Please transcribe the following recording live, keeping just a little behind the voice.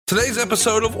Today's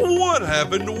episode of What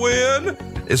Happened When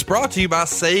is brought to you by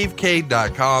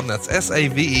SaveCade.com. That's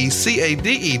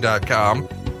SaveCade.com.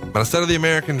 But instead of the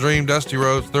American Dream, Dusty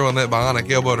Rhodes throwing that bionic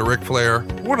elbow to Ric Flair,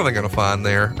 what are they going to find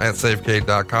there at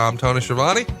SaveCade.com? Tony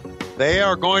Schiavone? They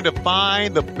are going to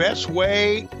find the best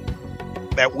way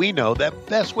that we know, that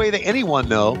best way that anyone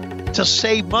know to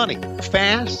save money.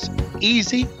 Fast,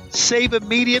 easy, save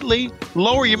immediately,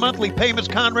 lower your monthly payments,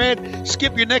 Conrad,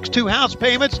 skip your next 2 house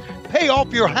payments, pay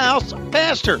off your house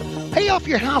faster. Pay off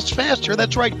your house faster.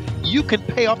 That's right. You can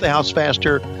pay off the house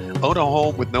faster. Own a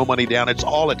home with no money down. It's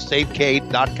all at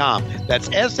SaveCade.com. That's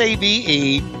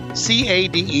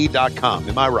SaveCade.com.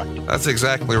 Am I right? That's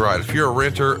exactly right. If you're a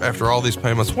renter, after all these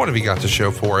payments, what have you got to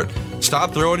show for it?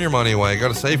 Stop throwing your money away.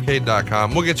 Go to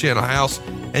SaveCade.com. We'll get you in a house,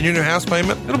 and your new house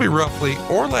payment, it'll be roughly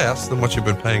or less than what you've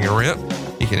been paying in rent.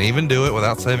 You can even do it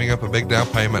without saving up a big down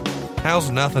payment. How's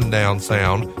nothing down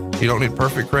sound? You don't need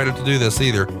perfect credit to do this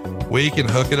either. We can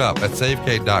hook it up at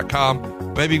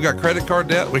SaveCade.com. Maybe you've got credit card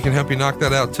debt. We can help you knock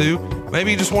that out too.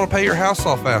 Maybe you just want to pay your house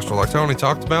off faster, like Tony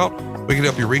talked about. We can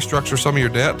help you restructure some of your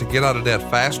debt to get out of debt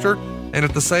faster and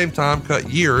at the same time cut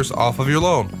years off of your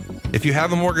loan. If you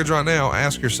have a mortgage right now,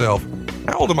 ask yourself,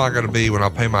 how old am I going to be when I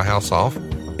pay my house off?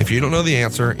 If you don't know the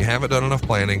answer, you haven't done enough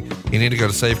planning, you need to go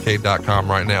to SaveCade.com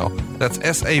right now. That's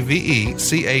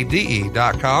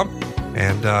SaveCade.com.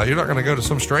 And you're not going to go to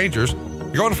some strangers.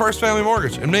 You're going to First Family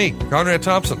Mortgage and me, Conrad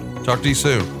Thompson. Talk to you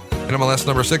soon. NMLS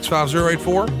number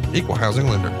 65084, Equal Housing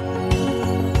Lender.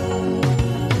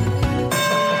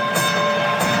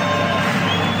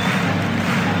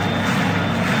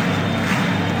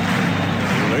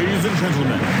 Ladies and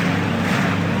gentlemen,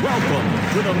 welcome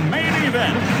to the main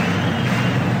event.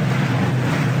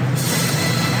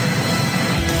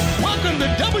 Welcome to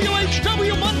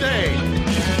WHW Monday.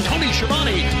 Tony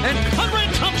Schiavone and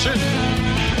Conrad Thompson.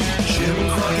 Jim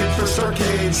Crockett First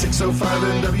Arcade, 605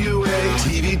 NWA.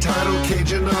 TV title,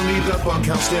 Cajun Omni, the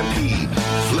Bunkhouse Stampede.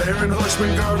 Flair and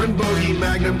Horseman, Garvin, Bogey,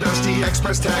 Magnum, Dusty,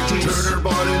 Express Tag Team. Turner,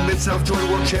 Bodden, Mid-South Joy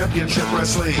World Championship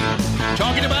Wrestling.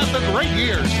 Talking about the great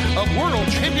years of World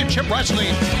Championship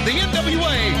Wrestling, the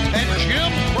NWA, and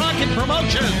Jim Crockett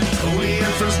Promotions. Tony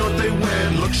and Friends North, they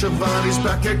win. Look, Schiavone's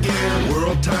back again.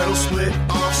 World title split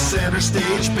off center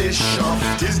stage.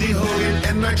 Bischoff, Disney, Hogan,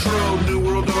 and Nitro. New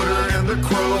World Order and the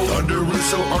Crow. Thunder,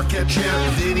 Russo, Arquette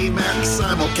Champ, Vinnie Mac,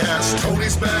 simulcast.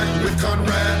 Tony's back with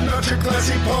Conrad, not your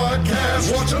classy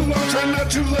podcast. Watch along, try not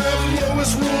to laugh.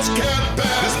 Lowest rules, cat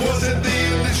back. This wasn't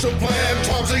the initial plan.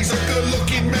 Tom Zigg's a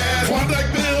good-looking man.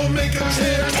 Klondike Bill, make a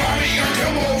chant. Tommy, you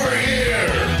come over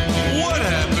here. What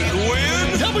happened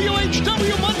when?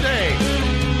 WHW Monday.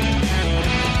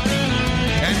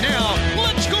 And now,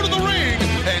 let's go to the ring.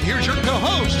 And here's your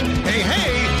co-host.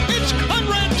 Hey, it's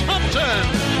Conrad Thompson.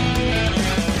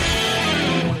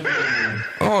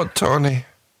 Oh, Tony.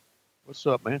 What's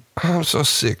up, man? I'm so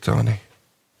sick, Tony.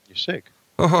 You're sick.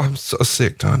 Oh, I'm so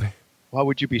sick, Tony. Why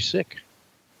would you be sick?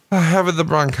 I have the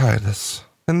bronchitis.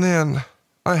 And then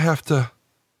I have to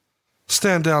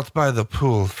stand out by the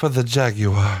pool for the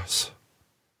Jaguars.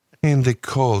 In the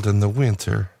cold in the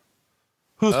winter.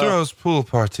 Who throws pool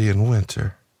party in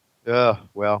winter?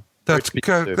 Well.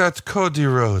 That's Cody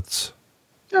Rhodes.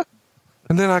 Yeah.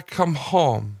 And then I come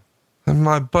home. And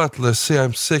my butler see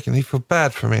I'm sick and he feel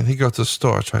bad for me. And he go to the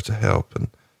store, try to help. And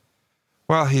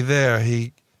while he there,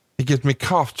 he get me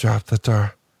cough drop that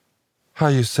are, how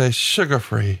you say,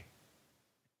 sugar-free.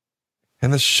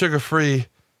 And the sugar-free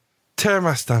tear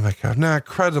my stomach out. Now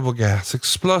incredible gas,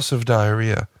 explosive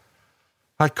diarrhea.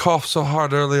 I cough so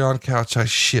hard early on couch, I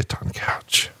shit on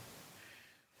couch.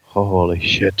 Holy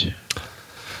shit.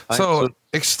 So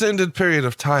extended period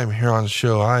of time here on the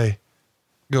show, I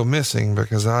go missing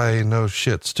because I no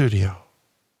shit studio.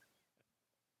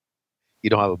 You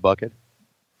don't have a bucket?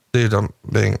 Dude, I'm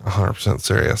being 100%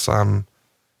 serious.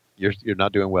 You're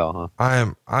not doing well,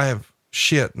 huh? I have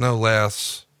shit no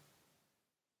less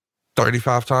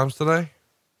 35 times today.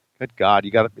 Good God,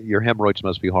 your hemorrhoids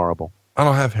must be horrible. I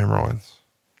don't have hemorrhoids.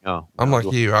 Oh, I'm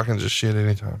like you. I can just shit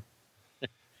anytime.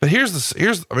 But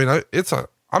I'm in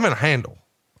a handle.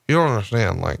 You don't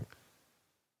understand. Like,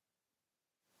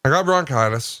 I got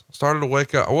bronchitis, started to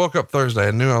wake up. I woke up Thursday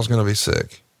and knew I was going to be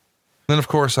sick. Then, of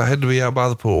course, I had to be out by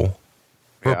the pool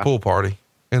for a pool party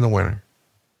in the winter.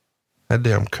 That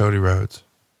damn Cody Rhodes.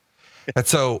 And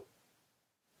so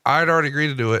I'd already agreed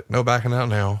to do it. No backing out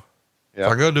now. Yeah.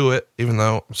 So I go do it, even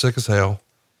though I'm sick as hell.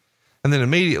 And then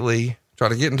immediately try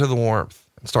to get into the warmth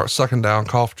and start sucking down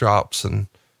cough drops and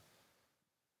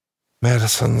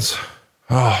medicines.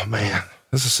 Oh, man.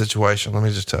 This is a situation. Let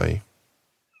me just tell you.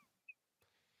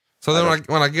 So then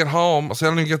when I get home, I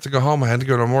don't even get to go home. I had to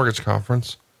go to a mortgage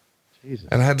conference. Jesus.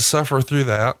 And I had to suffer through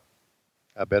that.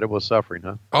 I bet it was suffering,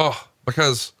 huh? Oh,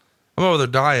 because I'm over there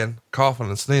dying, coughing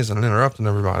and sneezing and interrupting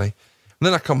everybody. And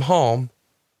then I come home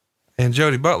and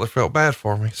Jody Butler felt bad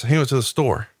for me. So he went to the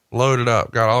store, loaded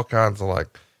up, got all kinds of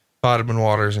like vitamin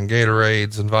waters and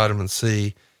Gatorades and vitamin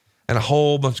C and a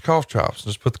whole bunch of cough drops.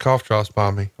 Just put the cough drops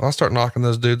by me. Well, I start knocking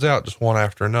those dudes out just one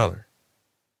after another.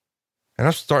 And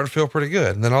I'm starting to feel pretty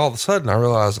good. And then all of a sudden I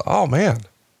realized, oh man,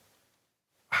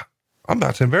 I'm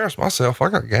about to embarrass myself. I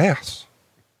got gas.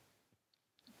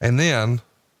 And then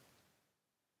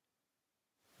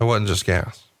it wasn't just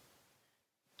gas.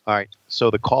 All right. So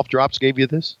the cough drops gave you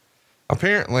this?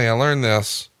 Apparently I learned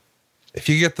this. If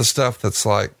you get the stuff that's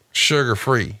like sugar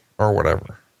free or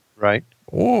whatever. Right.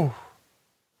 Ooh,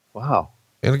 Wow.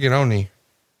 it'll get on you.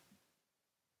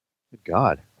 Good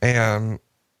God. And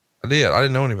I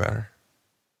didn't know any better.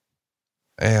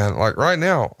 And like right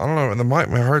now, I don't know, the mic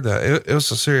may have heard that. It was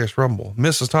a serious rumble.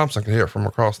 Mrs. Thompson could hear it from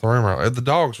across the room. The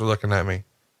dogs were looking at me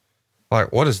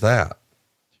like, what is that?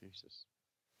 Jesus.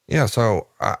 Yeah. So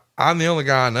I'm the only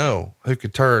guy I know who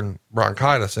could turn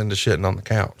bronchitis into shitting on the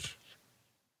couch.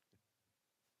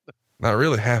 That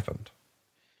really happened.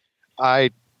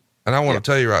 And I want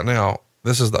to tell you right now,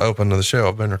 this is the open of the show.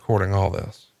 I've been recording all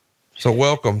this. So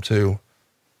welcome to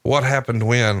What Happened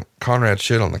When Conrad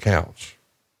Shit on the Couch.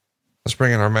 Let's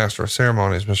bring in our master of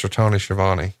ceremonies, Mr. Tony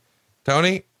Schiavone.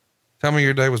 Tony, tell me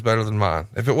your day was better than mine.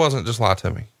 If it wasn't, just lie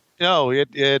to me. No, it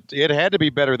had to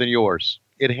be better than yours.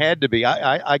 It had to be.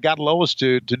 I got Lois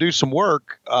to do some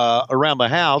work around the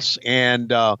house, and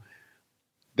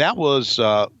that was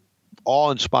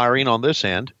awe-inspiring on this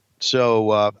end.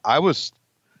 So I was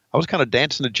kind of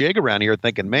dancing the jig around here,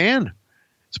 thinking, man,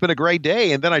 it's been a great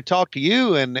day. And then I talked to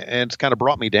you, and it's kind of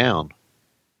brought me down.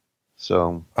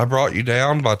 So I brought you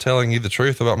down by telling you the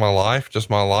truth about my life. Just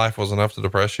my life was enough to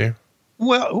depress you.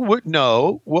 Well,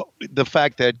 no. Well, the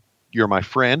fact that you're my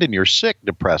friend and you're sick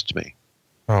depressed me.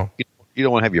 Oh, You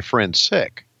don't want to have your friend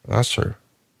sick. that's true.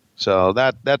 So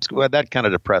that kind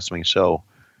of depressed me. So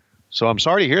I'm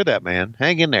sorry to hear that, man.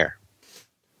 Hang in there.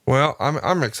 Well,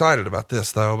 I'm excited about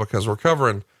this though, because we're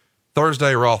covering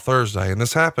Thursday, Raw Thursday. And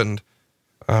this happened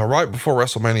right before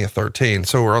WrestleMania 13.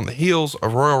 So we're on the heels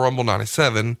of Royal Rumble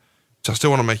 97, which I still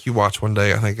want to make you watch one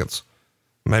day. I think it's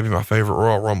maybe my favorite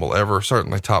Royal Rumble ever.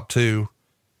 Certainly top 2.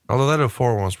 Although that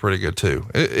 04 one was pretty good too.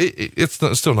 It's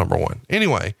still number 1.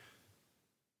 Anyway,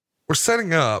 we're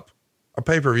setting up a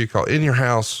pay-per-view called In Your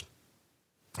House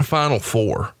Final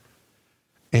 4.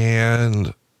 And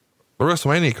the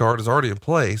WrestleMania card is already in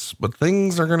place, but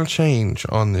things are going to change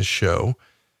on this show.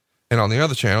 And on the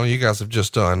other channel, you guys have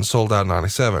just done Sold Out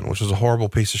 97, which is a horrible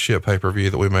piece of shit pay-per-view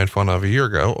that we made fun of a year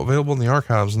ago, available in the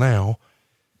archives now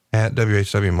at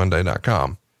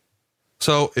WHWMonday.com.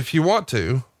 So if you want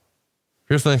to, if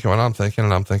you're thinking what I'm thinking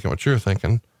and I'm thinking what you're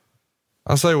thinking,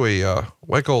 I say we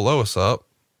wake old Lois up,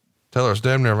 tell her it's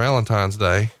damn near Valentine's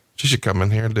Day. She should come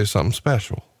in here and do something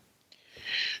special.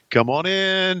 Come on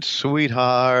in,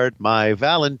 sweetheart, my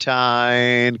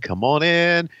Valentine. Come on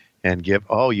in and you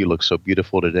look so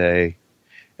beautiful today.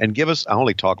 And give us, I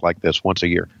only talk like this once a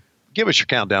year. Give us your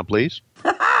countdown, please.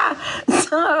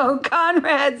 So,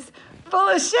 Conrad's full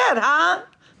of shit, huh?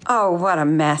 Oh, what a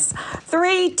mess.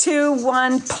 3, 2,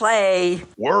 1, play.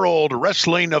 World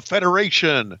Wrestling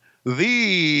Federation,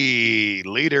 the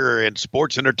leader in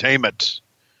sports entertainment.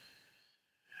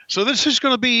 So this is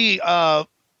going to be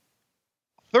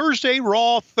Thursday,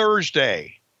 Raw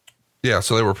Thursday. Yeah.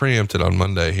 So they were preempted on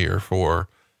Monday here for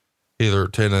either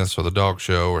tennis or the dog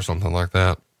show or something like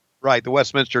that. Right. The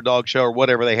Westminster Dog Show or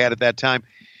whatever they had at that time.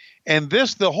 And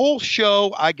the whole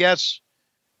show, I guess,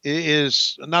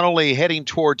 is not only heading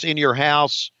towards In Your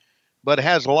House, but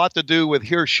has a lot to do with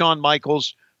here's Shawn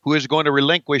Michaels, who is going to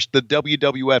relinquish the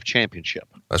WWF Championship.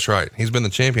 That's right. He's been the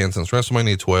champion since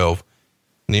WrestleMania 12,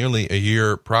 nearly a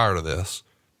year prior to this.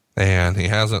 And he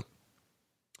hasn't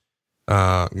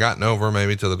gotten over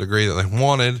maybe to the degree that they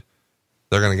wanted.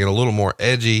 They're going to get a little more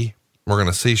edgy. We're going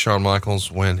to see Shawn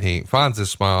Michaels, when he finds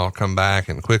his smile, come back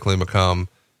and quickly become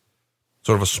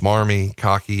sort of a smarmy,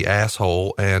 cocky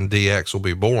asshole, and DX will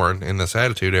be born in this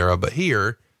Attitude Era. But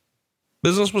here,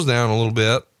 business was down a little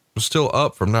bit. It was still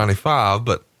up from 95,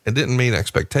 but it didn't meet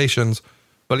expectations.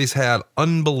 But he's had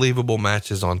unbelievable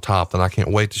matches on top that I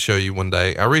can't wait to show you one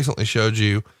day. I recently showed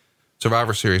you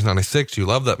Survivor Series 96. You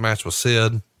love that match with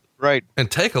Sid. Right. And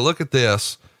take a look at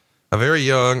this. A very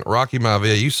young Rocky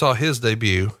Maivia. You saw his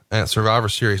debut at Survivor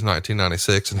Series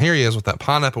 1996. And here he is with that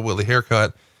Pineapple Willie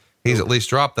haircut. He's at least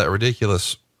dropped that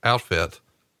ridiculous outfit.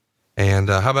 And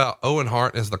how about Owen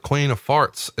Hart as the Queen of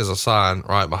Farts is a sign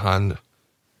right behind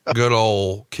good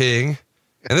old King.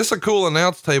 And this is a cool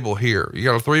announce table here. You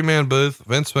got a 3-man booth,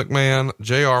 Vince McMahon,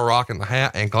 JR rocking the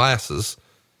hat and glasses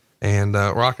and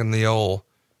rocking the old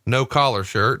no collar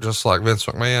shirt, just like Vince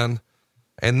McMahon.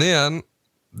 And then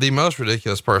the most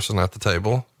ridiculous person at the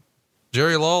table,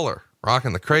 Jerry Lawler,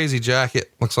 rocking the crazy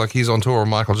jacket. Looks like he's on tour with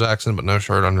Michael Jackson, but no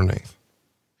shirt underneath.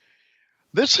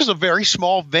 This is a very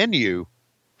small venue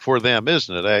for them,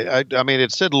 isn't it? I mean,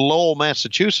 it said Lowell,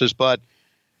 Massachusetts, but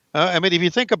I mean, if you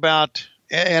think about,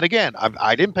 and again,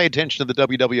 I didn't pay attention to the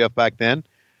WWF back then.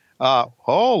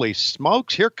 Holy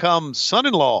smokes, here comes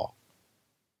son-in-law.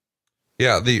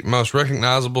 Yeah, the most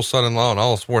recognizable son-in-law in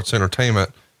all of sports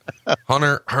entertainment,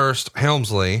 Hunter Hearst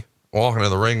Helmsley, walking to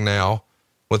the ring now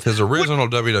with his original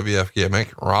WWF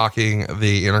gimmick, rocking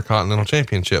the Intercontinental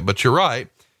Championship. But you're right,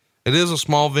 it is a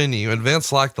small venue, and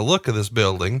Vince liked the look of this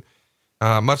building,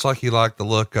 much like he liked the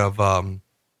look of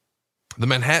the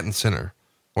Manhattan Center,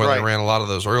 where they ran a lot of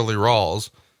those early Raws.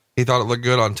 He thought it looked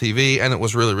good on TV, and it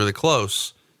was really, really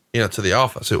close, to the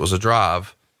office. It was a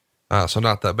drive. So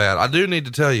not that bad. I do need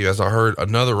to tell you, as I heard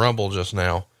another rumble just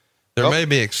now, there may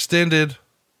be extended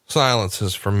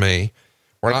silences from me.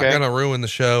 We're not going to ruin the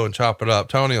show and chop it up.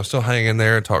 Tony will still hang in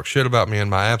there and talk shit about me in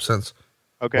my absence.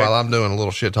 While I'm doing a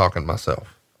little shit talking myself.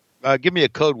 Give me a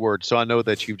code word so I know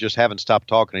that you just haven't stopped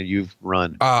talking and you've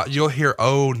run. You'll hear,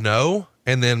 oh no.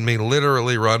 And then me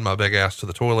literally run my big ass to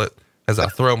the toilet as I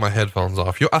throw my headphones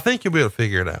off. I think you'll be able to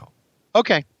figure it out.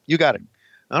 Okay. You got it.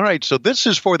 All right. So this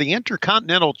is for the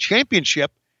Intercontinental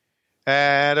Championship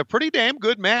and a pretty damn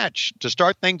good match to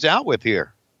start things out with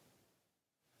here.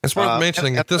 It's worth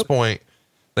mentioning at this point,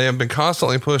 they have been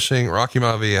constantly pushing Rocky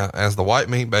Maivia as the white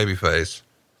meat babyface,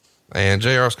 and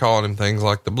JR's calling him things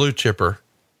like the blue chipper.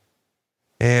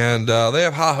 And they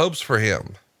have high hopes for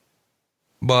him,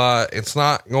 but it's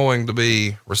not going to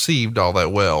be received all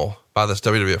that well by this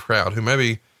WWF crowd, who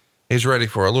maybe is ready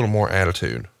for a little more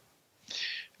attitude.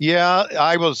 Yeah,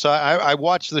 I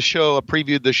watched the show,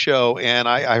 previewed the show, and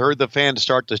I heard the fans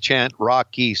start to chant,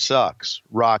 Rocky sucks,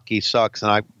 Rocky sucks.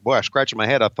 And I scratched my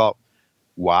head. I thought,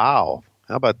 wow,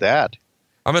 how about that?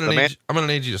 I'm going to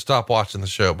need you to stop watching the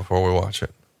show before we watch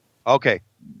it. Okay.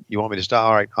 You want me to stop?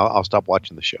 All right. I'll stop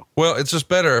watching the show. Well, it's just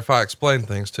better if I explain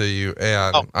things to you,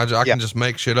 and I can just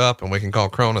make shit up, and we can call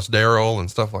Cronus Daryl and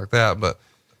stuff like that. But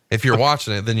if you're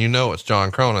watching it, then it's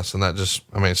John Cronus, and that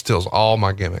it steals all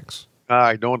my gimmicks.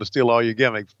 I don't want to steal all your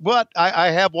gimmicks, but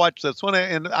I have watched this one,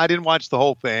 and I didn't watch the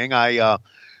whole thing. I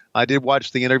did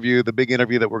watch the interview, the big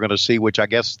interview that we're going to see, which I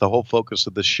guess is the whole focus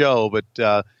of the show.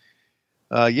 But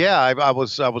I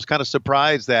was kind of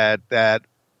surprised that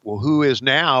who is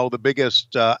now the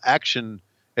biggest action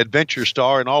adventure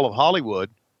star in all of Hollywood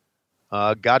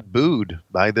got booed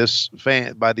by these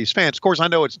fans. Of course, I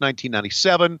know it's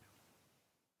 1997,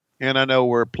 and I know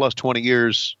we're plus 20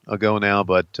 years ago now,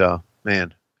 but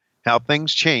man, how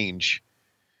things change.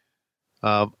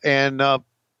 Hey,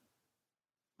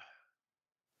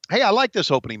 I like this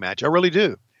opening match. I really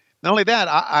do. Not only that,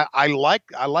 I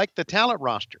like the talent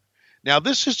roster. Now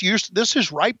this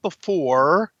is right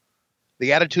before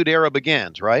the Attitude Era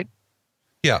begins, right?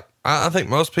 Yeah. I think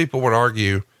most people would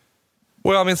argue,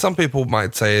 some people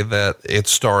might say that it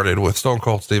started with Stone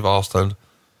Cold Steve Austin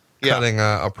cutting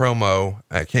a promo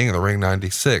at King of the Ring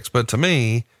 96. But to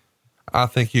me, I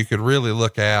think you could really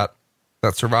look at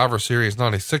that Survivor Series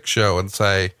 96 show and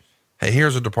say, hey,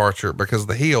 here's a departure, because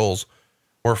the heels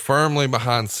were firmly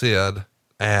behind Sid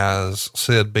as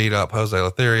Sid beat up Jose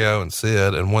Lothario and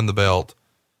Sid and won the belt.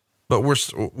 But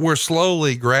we're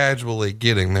slowly, gradually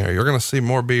getting there. You're going to see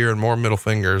more beer and more middle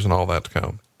fingers and all that to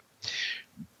come.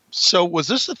 So was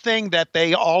this the thing that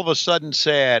they all of a sudden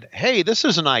said, hey, this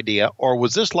is an idea, or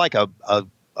was this like a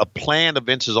plan of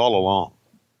Vince's all along?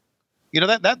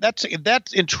 That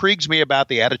intrigues me about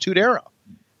the Attitude Era.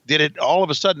 Did it all of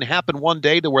a sudden happen one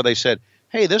day to where they said,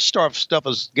 hey, this stuff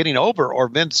is getting over, or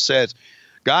Vince says,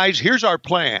 guys, here's our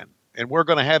plan, and we're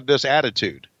going to have this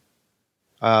attitude?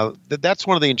 That's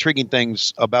one of the intriguing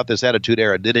things about this Attitude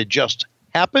Era. Did it just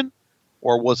happen,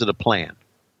 or was it a plan?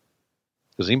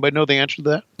 Does anybody know the answer to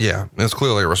that? Yeah, it's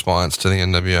clearly a response to the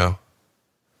NWO.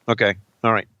 Okay.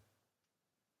 All right.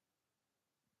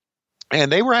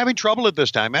 And they were having trouble at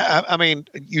this time. I mean,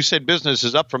 you said business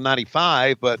is up from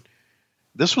 95, but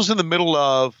this was in the middle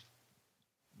of,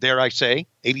 dare I say,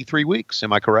 83 weeks.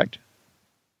 Am I correct?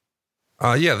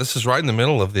 Yeah, this is right in the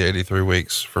middle of the 83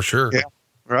 weeks for sure. Yeah.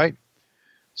 Right.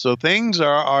 So things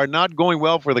are not going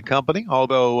well for the company,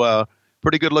 although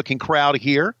pretty good looking crowd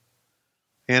here.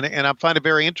 And I find it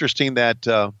very interesting that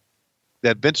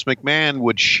Vince McMahon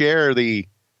would share the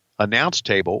announce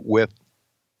table with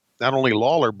not only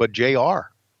Lawler, but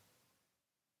JR.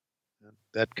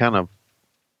 That kind of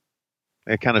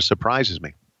It kind of surprises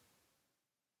me.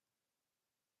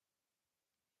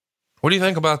 What do you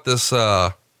think about this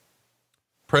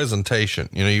presentation?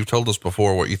 You know, you've told us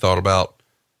before what you thought about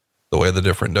the way the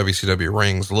different WCW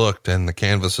rings looked and the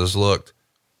canvases looked.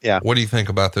 Yeah. What do you think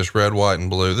about this red, white, and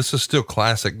blue? This is still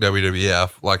classic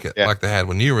WWF, like they had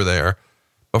when you were there,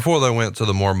 before they went to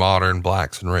the more modern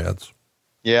blacks and reds.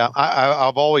 Yeah,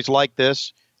 I've always liked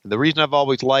this. The reason I've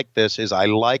always liked this is I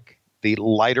like the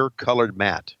lighter colored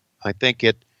mat. I think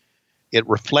it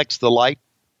reflects the light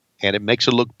and it makes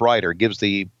it look brighter. It gives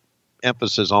the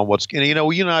emphasis on what's,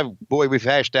 we've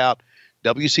hashed out.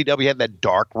 WCW had that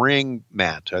dark ring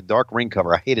mat, a dark ring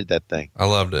cover. I hated that thing. I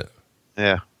loved it.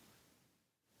 Yeah.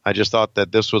 I just thought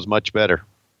that this was much better.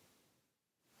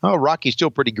 Oh, Rocky's still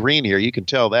pretty green here. You can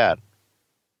tell that.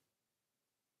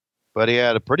 But he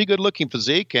had a pretty good looking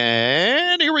physique.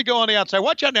 And here we go on the outside.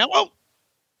 Watch out now. Whoa.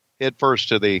 Head first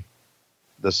to the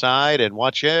side and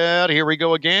watch out. Here we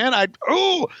go again. I'd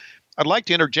like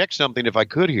to interject something if I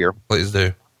could here. Please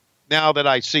do. Now that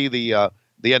I see the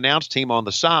announce team on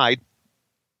the side,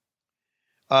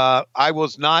 I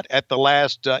was not at the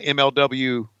last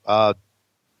MLW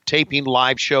taping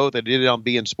live show that did it on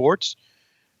beIN Sports.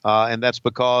 And that's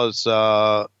because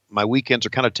my weekends are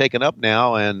kind of taken up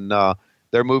now, and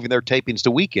they're moving their tapings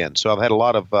to weekends. So I've had a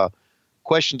lot of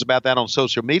questions about that on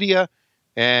social media,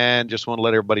 and just want to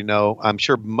let everybody know. I'm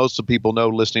sure most of the people know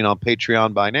listening on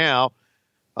Patreon by now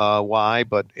why,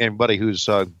 but anybody who's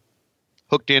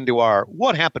hooked into our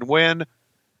What Happened When,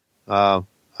 I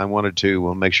wanted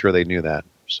to make sure they knew that.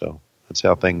 So that's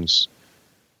how things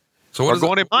are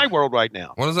going in my world right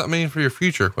now. What does that mean for your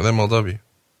future with MLW?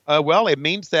 Well, it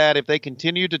means that if they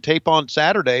continue to tape on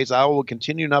Saturdays, I will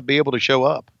continue not be able to show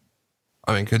up.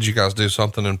 I mean, could you guys do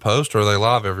something in post, or are they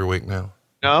live every week now?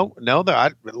 No,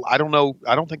 I don't know.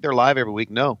 I don't think they're live every week.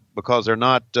 No, because they're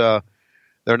not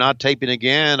taping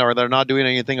again, or they're not doing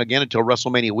anything again until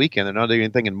WrestleMania weekend. They're not doing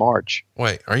anything in March.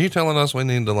 Wait, are you telling us we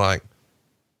need to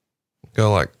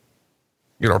go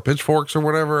get our pitchforks or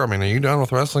whatever? I mean, are you done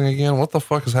with wrestling again? What the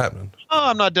fuck is happening? Oh,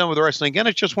 I'm not done with wrestling again.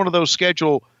 It's just one of those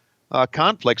schedule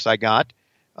conflicts I got.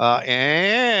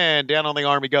 And down on the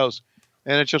arm he goes.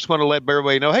 And it's just want to let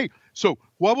everybody know, hey, so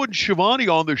why wasn't Shivani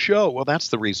on the show? Well, that's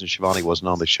the reason Shivani wasn't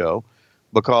on the show,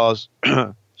 because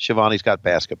Shivani's got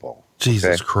basketball.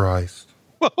 Jesus Christ.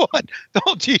 What?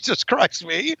 Oh, Jesus Christ,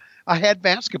 me. I had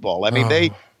basketball. I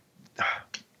mean,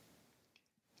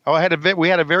 we had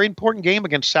a very important game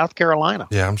against South Carolina.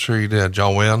 Yeah, I'm sure you did. Did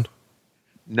y'all win?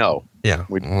 No. Yeah.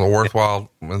 A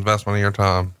worthwhile investment of your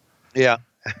time. Yeah.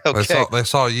 Okay. They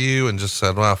saw you and just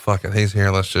said, well, fuck it. He's here.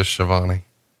 Let's just Shivani.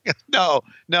 No.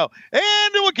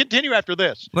 And we'll continue after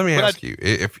this. Let me ask you,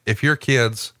 if your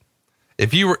kids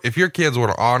were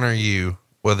to honor you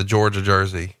with a Georgia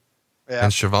jersey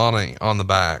and Shivani on the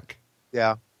back.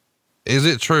 Yeah. Is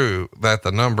it true that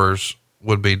the numbers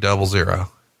would be 00?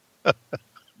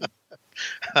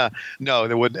 No,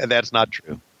 that's not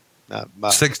true.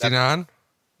 69?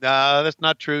 No, that's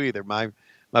not true either. My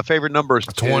favorite number is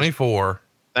 24.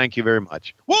 Thank you very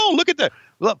much. Whoa, look at that.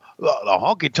 Look, the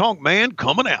Honky Tonk Man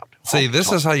coming out. See,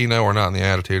 this is how you know we're not in the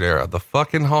Attitude Era. The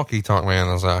fucking Honky Tonk Man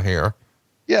is out here.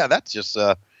 Yeah, that's just,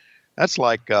 that's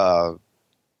like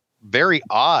very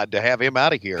odd to have him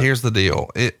out of here. Here's the deal.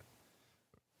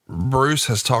 Bruce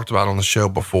has talked about on the show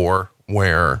before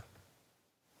where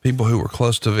people who were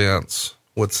close to Vince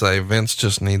would say Vince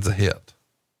just needs a hit.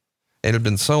 It had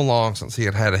been so long since he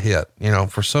had a hit,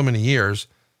 for so many years.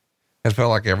 It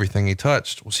felt like everything he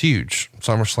touched was huge.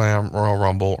 SummerSlam, Royal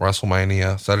Rumble,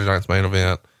 WrestleMania, Saturday Night's Main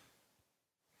Event.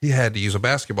 He had to use a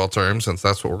basketball term, since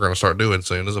that's what we're going to start doing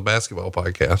soon, is a basketball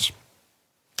podcast.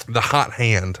 The hot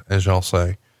hand, as y'all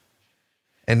say.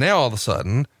 And now all of a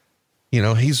sudden,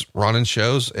 he's running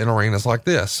shows in arenas like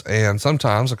this. And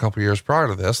sometimes a couple years prior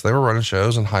to this, they were running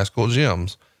shows in high school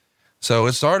gyms. So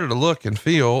it started to look and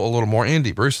feel a little more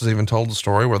indie. Bruce has even told the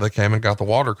story where they came and got the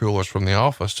water coolers from the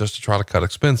office just to try to cut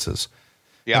expenses.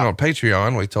 Yeah. And on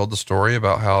Patreon, we told the story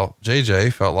about how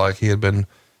JJ felt like he had been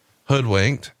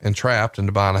hoodwinked and trapped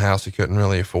into buying a house he couldn't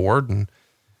really afford, and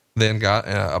then got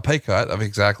a pay cut of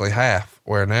exactly half,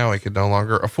 where now he could no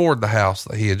longer afford the house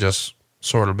that he had just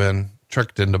sort of been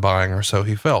tricked into buying, or so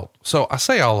he felt. So I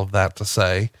say all of that to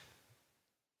say,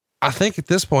 I think at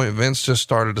this point, Vince just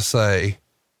started to say,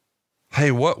 hey,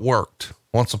 what worked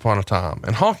once upon a time?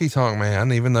 And Honky Tonk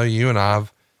Man, even though you and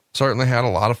I've certainly had a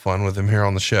lot of fun with him here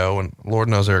on the show, and Lord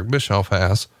knows Eric Bischoff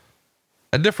has,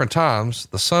 at different times,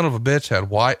 the son of a bitch had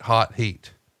white hot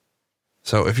heat.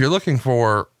 So if you're looking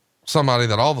for somebody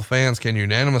that all the fans can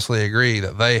unanimously agree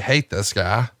that they hate this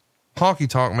guy, Honky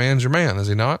Tonk Man's your man, is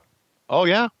he not? Oh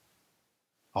yeah.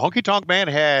 Honky Tonk Man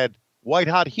had White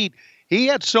hot heat. He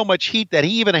had so much heat that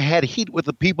he even had heat with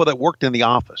the people that worked in the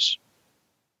office.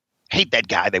 Hate that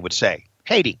guy, they would say.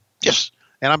 Hate him. Just,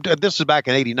 and this is back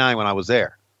in '89 when I was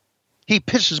there. He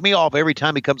pisses me off every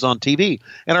time he comes on TV.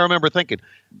 And I remember thinking,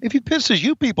 if he pisses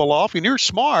you people off and you're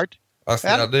smart. That's the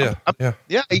idea.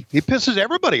 Yeah, he pisses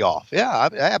everybody off. Yeah,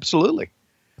 absolutely.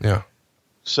 Yeah.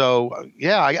 So,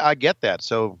 I get that.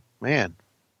 So, man,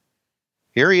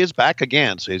 here he is back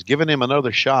again. So he's giving him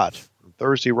another shot.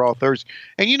 Thursday, Raw Thursday.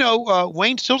 And,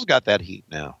 Wayne still's got that heat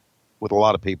now with a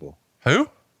lot of people. Who?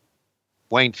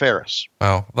 Wayne Ferris.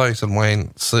 Oh, I thought you said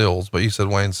Wayne Sills, but you said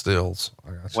Wayne Stills.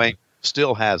 I got you. Wayne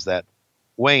still has that.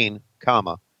 Wayne,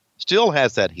 still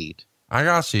has that heat. I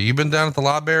got you. You been down at the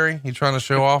library? You trying to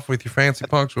show off with your fancy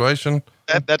punctuation?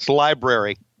 That's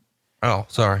library. Oh,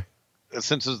 sorry.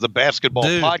 Since it's the basketball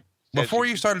Dude, podcast. Before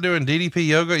you started doing DDP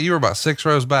yoga, you were about 6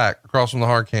 rows back across from the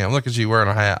hard cam. Look at you wearing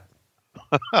a hat.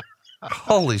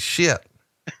 Holy shit.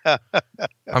 I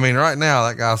mean, right now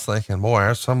that guy's thinking, boy,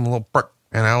 there's some little prick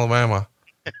in Alabama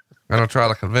going to try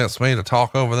to convince me to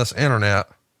talk over this internet.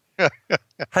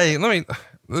 Hey,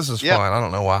 this is fine. I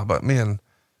don't know why, but me and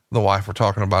the wife were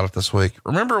talking about it this week.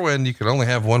 Remember when you could only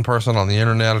have one person on the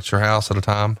internet at your house at a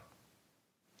time?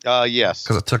 Yes.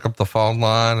 Cause it took up the phone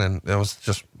line and it was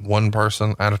just one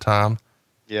person at a time.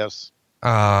 Yes.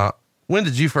 When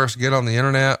did you first get on the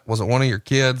internet? Was it one of your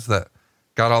kids that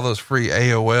got all those free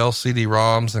AOL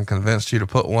CD-ROMs and convinced you to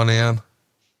put one in?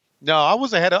 No, I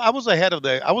was ahead of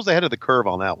the curve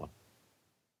on that one.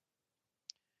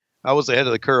 I was ahead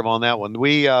of the curve on that one.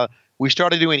 We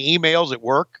started doing emails at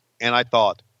work, and I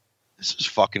thought, this is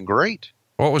fucking great.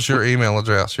 What was your email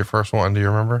address? Your first one? Do you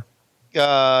remember?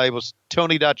 It was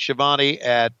Tony.Schiavone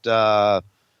at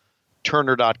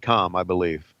Turner.com, I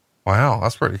believe. Wow,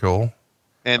 that's pretty cool.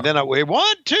 And then we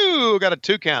got a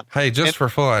 2 count. Hey, just for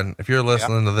fun, if you're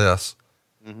listening to this,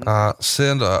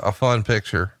 send a fun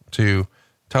picture to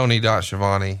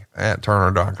Tony.Schiavone at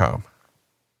Turner.com.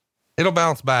 It'll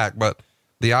bounce back, but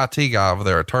the IT guy over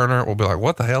there at Turner will be like,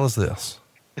 what the hell is this?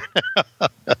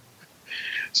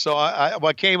 So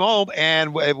I came home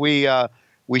and we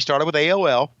started with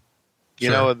AOL, the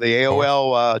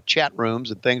AOL chat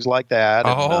rooms and things like that.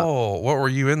 Oh, what were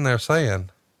you in there saying?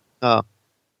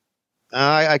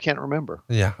 I can't remember.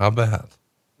 Yeah, I bet.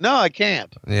 No, I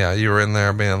can't. Yeah. You were in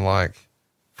there being like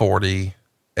 40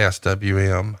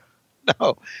 SWM.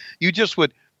 No, you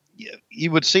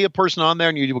would see a person on there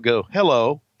and you would go,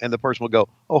 hello. And the person would go,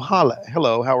 oh,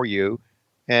 hello, how are you?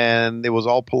 And it was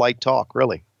all polite talk,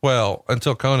 really. Well,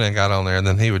 until Conan got on there, and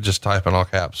then he would just type in all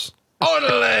caps,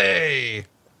 orderly.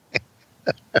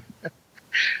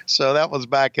 So that was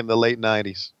back in the late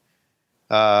 90s,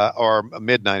 or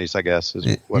mid 90s, I guess.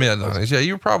 Mid 90s. Yeah.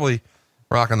 You were probably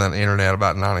rocking that internet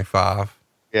about 95.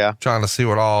 Yeah. Trying to see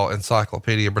what all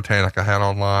Encyclopedia Britannica had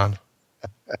online.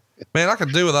 Man, I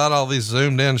could do without all these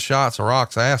zoomed in shots of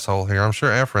Rock's asshole here. I'm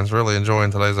sure Efren's really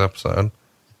enjoying today's episode.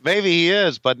 Maybe he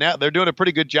is, but now they're doing a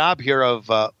pretty good job here of,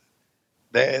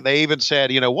 they even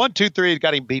said, 1, 2, 3, he's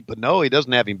got him beat, but no, he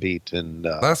doesn't have him beat. And,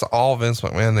 that's all Vince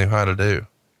McMahon knew how to do.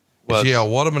 Yeah.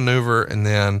 What a maneuver. And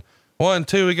then 1,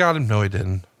 2, he got him. No, he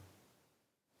didn't.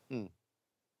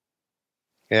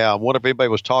 Yeah. I wonder if anybody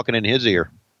was talking in his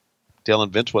ear,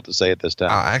 telling Vince what to say at this time.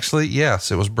 Actually,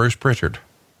 yes, it was Bruce Pritchard.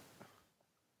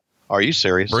 Are you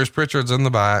serious? Bruce Pritchard's in the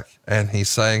back and he's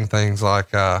saying things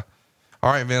like, all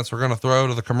right, Vince, we're going to throw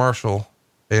to the commercial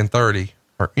in 30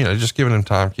 or, just giving him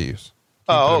time cues.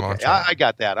 Oh, okay. I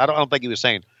got that. I don't think he was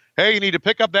saying, hey, you need to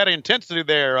pick up that intensity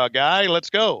there, guy. Let's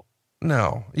go.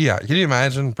 No. Yeah. Can you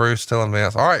imagine Bruce telling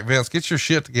Vince, all right, Vince, get your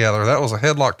shit together. That was a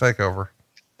headlock takeover.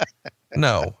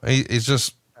 No, he's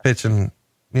just pitching,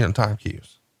 time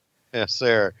cues. Yes,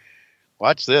 sir.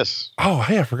 Watch this. Oh,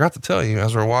 hey, I forgot to tell you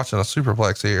as we're watching a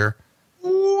superplex here.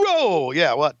 Whoa.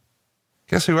 Yeah. What?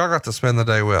 Guess who I got to spend the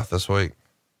day with this week?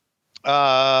 Do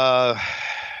I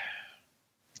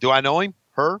know him?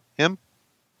 Her? Him?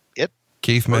 It?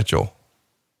 Keith Mitchell.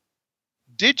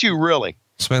 Did you really?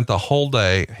 Spent the whole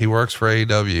day. He works for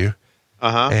AEW.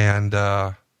 And,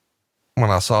 when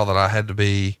I saw that I had to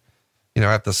be,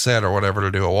 at the set or whatever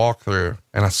to do a walkthrough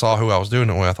and I saw who I was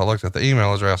doing it with, I looked at the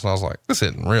email address and I was like, this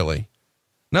isn't really.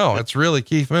 No, it's really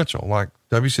Keith Mitchell, like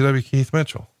WCW Keith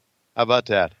Mitchell. How about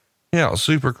that? Yeah, it was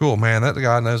super cool, man. That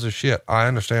guy knows his shit. I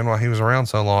understand why he was around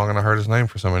so long and I heard his name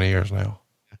for so many years now.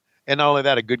 And not only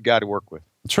that, a good guy to work with.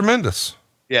 Tremendous.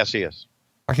 Yes, he is.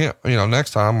 I can't,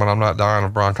 next time when I'm not dying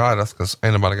of bronchitis, cause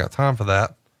ain't nobody got time for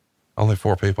that. Only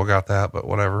 4 people got that, but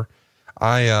whatever.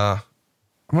 I'm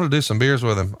going to do some beers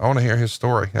with him. I want to hear his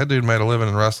story. That dude made a living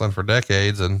in wrestling for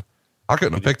decades and I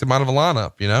couldn't have picked him out of a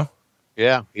lineup,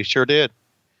 Yeah, he sure did.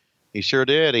 He sure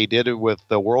did. He did it with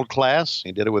World Class.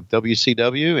 He did it with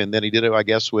WCW, and then he did it, I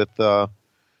guess, with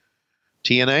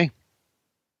TNA.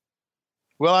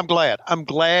 Well, I'm glad. I'm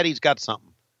glad he's got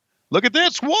something. Look at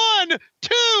this. 1,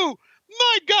 2.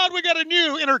 My God, we got a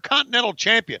new Intercontinental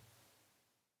Champion.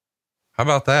 How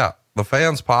about that? The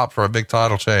fans popped for a big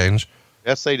title change.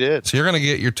 Yes, they did. So you're going to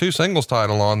get your 2 singles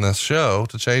title on this show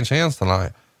to change hands tonight.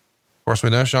 Of course, we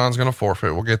know Sean's going to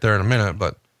forfeit. We'll get there in a minute,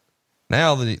 but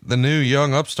now the new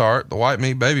young upstart, the white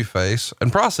meat babyface,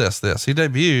 and process this. He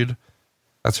debuted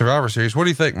at Survivor Series. What do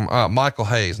you think, Michael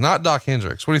Hayes, not Doc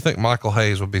Hendricks? What do you think Michael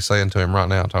Hayes would be saying to him right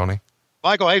now, Tony?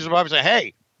 Michael Hayes would probably say,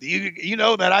 hey, you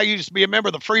know that I used to be a member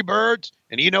of the Freebirds,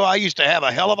 and you know I used to have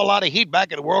a hell of a lot of heat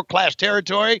back in the world-class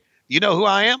territory. You know who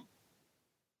I am?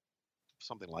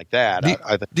 Something like that.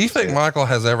 Do you think Michael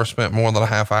has ever spent more than a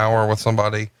half hour with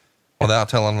somebody without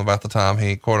telling them about the time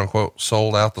he, quote unquote,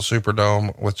 sold out the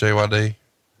Superdome with JYD?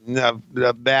 No,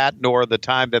 that, nor the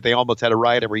time that they almost had a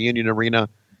riot at Reunion Arena,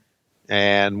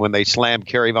 and when they slammed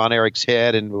Kerry Von Erich's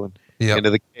head into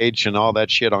the cage and all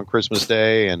that shit on Christmas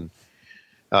Day and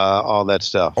all that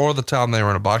stuff. Or the time they were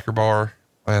in a biker bar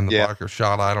and the biker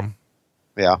shot at him.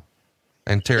 Yeah.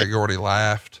 And Terry Gordy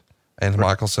laughed, and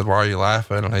Michael said, "Why are you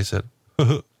laughing?" And he said,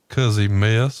 "'Cause he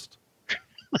missed."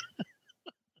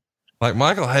 Like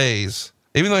Michael Hayes,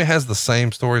 even though he has the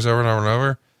same stories over and over and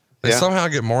over, they somehow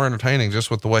get more entertaining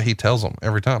just with the way he tells them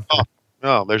every time. Oh,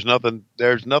 no, there's nothing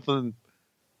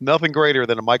greater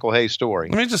than a Michael Hayes story.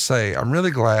 Let me just say, I'm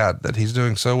really glad that he's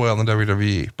doing so well in the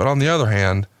WWE, but on the other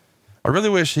hand, I really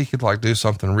wish he could do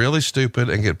something really stupid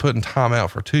and get put in timeout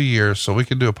for 2 years so we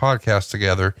could do a podcast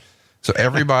together. So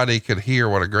everybody could hear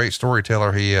what a great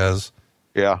storyteller he is.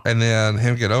 Yeah. And then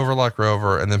him get over like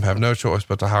Rover and then have no choice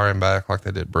but to hire him back like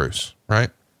they did Bruce.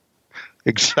 Right?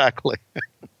 Exactly.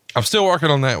 I'm still working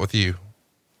on that with you.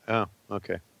 Oh,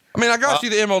 okay. I mean, I got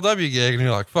you the MLW gig and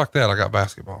you're like, fuck that. I got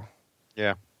basketball.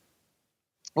 Yeah.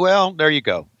 Well, there you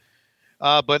go.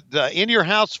 But In Your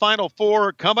House Final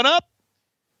Four coming up.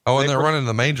 Oh, and they're running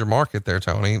the major market there,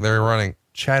 Tony. They're running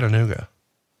Chattanooga,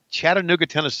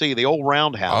 Tennessee, the old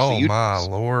roundhouse. Oh, my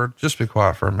Lord. Just be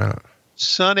quiet for a minute.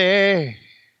 Sunny.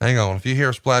 Hang on. If you hear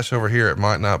a splash over here, it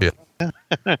might not be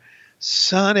it.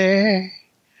 Sunny.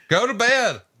 Go to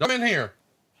bed. Don't come in here.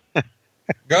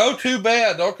 Go to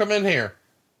bed. Don't come in here.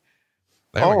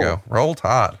 There we go. Roll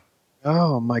Tide.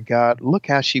 Oh, my God. Look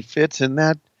how she fits in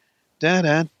that.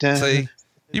 See,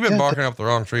 you've been barking up the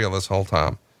wrong tree all this whole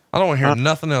time. I don't want to hear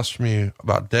nothing else from you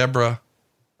about Deborah,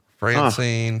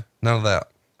 Francine, none of that.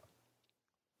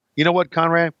 You know what,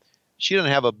 Conrad? She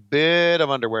doesn't have a bit of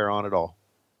underwear on at all.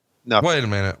 No. Wait a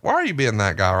minute. Why are you being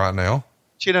that guy right now?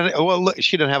 She doesn't. Well, look,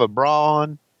 she doesn't have a bra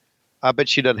on. I bet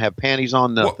she doesn't have panties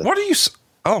on. Nothing. What are you?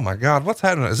 Oh my God! What's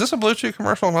happening? Is this a Blue Chew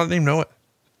commercial? I didn't even know it.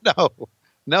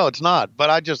 No, it's not. But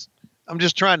I'm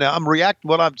just trying to. I'm reacting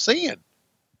to what I'm seeing.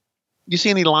 You see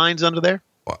any lines under there?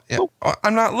 Well, yeah.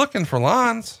 I'm not looking for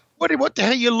lines. What the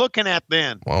hell are you looking at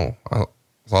then? Well, I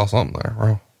saw something there,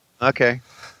 bro. Okay.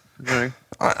 All right.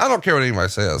 I don't care what anybody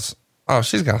says. Oh,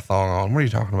 she's got a thong on. What are you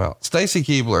talking about? Stacy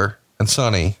Keibler and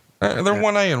Sonny. They're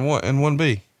 1A and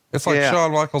 1B. It's like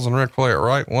Shawn Michaels and Ric Flair,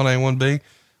 right? 1A, 1B.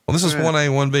 Well, this is 1A,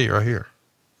 1B right here.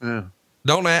 Yeah.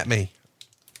 Don't at me.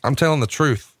 I'm telling the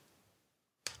truth.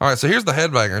 All right. So here's the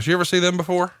Headbangers. You ever see them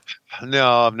before?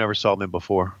 No, I've never saw them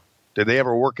before. Did they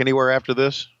ever work anywhere after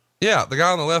this? Yeah. The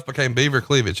guy on the left became Beaver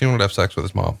Cleavage. He wanted to have sex with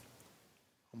his mom.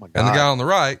 Oh my God. And the guy on the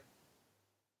right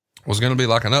was going to be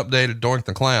like an updated Doink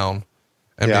the Clown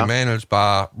and be managed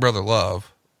by Brother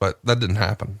Love, but that didn't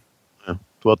happen. Yeah.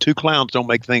 Well, 2 clowns don't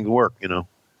make things work, you know.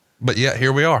 But yet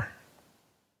here we are.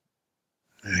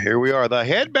 Here we are, the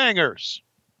Headbangers.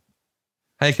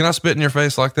 Hey, can I spit in your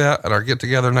face like that at our get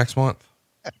together next month?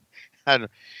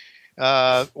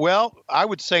 Well, I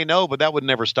would say no, but that would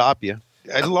never stop you.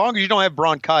 As long as you don't have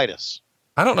bronchitis.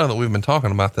 I don't know that we've been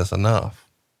talking about this enough,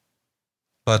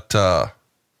 but,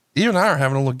 you and I are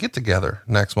having a little get together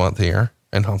next month here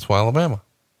in Huntsville, Alabama.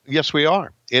 Yes, we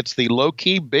are. It's the Low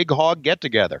Key Big Hog Get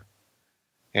Together.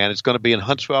 And it's going to be in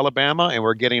Huntsville, Alabama. And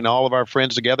we're getting all of our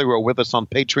friends together who are with us on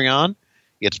Patreon.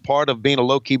 It's part of being a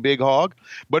Low Key Big Hog.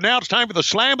 But now it's time for the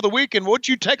slam of the week. And would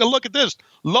you take a look at this?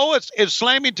 Lois is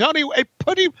slamming Tony.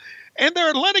 Put him in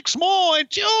their Atlantic Small.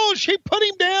 And she put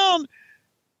him down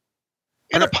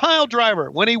in a pile driver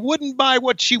when he wouldn't buy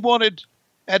what she wanted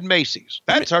at Macy's.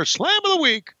 That's our slam of the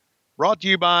week. Brought to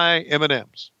you by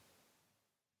M&M's.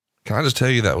 Can I just tell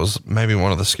you that was maybe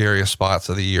one of the scariest spots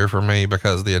of the year for me,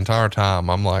 because the entire time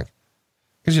I'm like,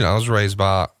 cause I was raised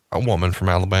by a woman from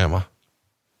Alabama.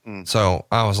 So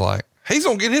I was like, he's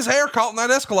going to get his hair caught in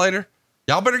that escalator.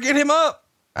 Y'all better get him up.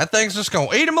 That thing's just going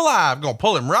to eat him alive. Going to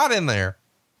pull him right in there.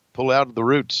 Pull out of the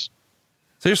roots.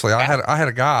 Seriously. I had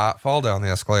a guy fall down the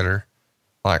escalator,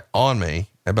 like on me,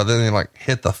 but then he like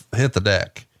hit the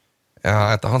deck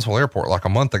at the Huntsville airport like a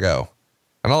month ago.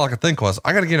 And all I could think was,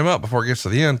 I got to get him up before it gets to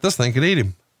the end. This thing could eat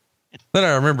him. Then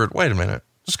I remembered, wait a minute.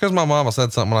 Just because my mama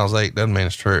said something when I was 8 doesn't mean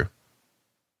it's true.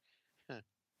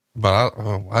 But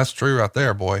that's true right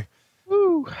there, boy.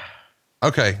 Woo.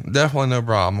 Okay. Definitely no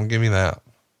problem. I'll give you that.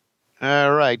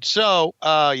 All right. So,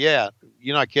 yeah,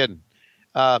 you're not kidding.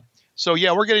 So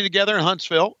yeah, we're getting together in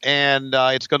Huntsville, and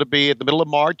it's going to be at the middle of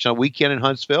March, a weekend in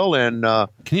Huntsville. And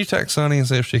can you text Sonny and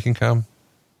see if she can come?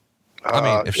 I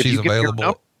mean, if she's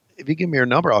available. If you give me her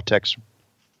number, I'll text her.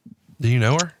 Do you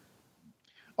know her?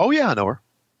 Oh yeah, I know her.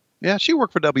 Yeah, she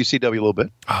worked for WCW a little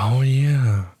bit. Oh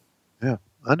yeah. Yeah,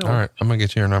 I know. All right, I'm gonna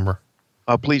get you her number.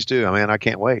 Oh, please do. I mean, I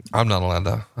can't wait. I'm not allowed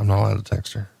to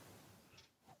text her.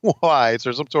 Why? Is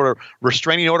there some sort of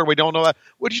restraining order we don't know about?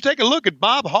 Would you take a look at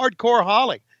Bob Hardcore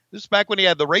Holly? This is back when he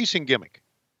had the racing gimmick.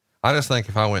 I just think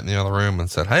if I went in the other room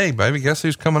and said, "Hey, baby, guess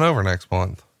who's coming over next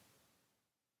month?"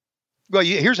 Well,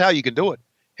 here's how you can do it.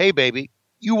 Hey, baby,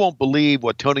 you won't believe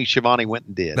what Tony Schiavone went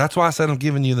and did. That's why I said I'm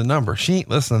giving you the number. She ain't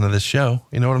listening to this show.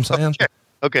 You know what I'm saying?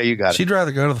 Okay, you got it. She'd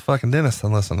rather go to the fucking dentist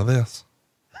than listen to this.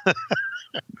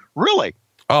 Really?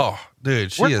 Oh,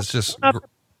 dude,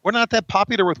 We're not that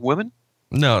popular with women?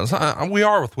 No, it's not, we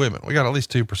are with women. We got at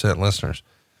least 2% listeners.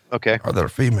 Okay. Or that are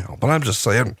female. But I'm just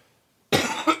saying.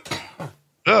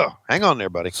 Hang on there,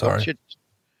 buddy. Sorry. Oh, shit.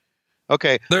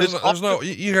 Okay. There's no,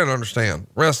 you got to understand.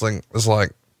 Wrestling is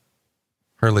like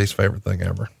her least favorite thing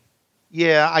ever.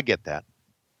 Yeah, I get that.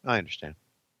 I understand.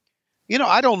 You know,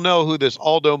 I don't know who this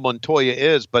Aldo Montoya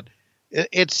is, but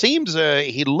it seems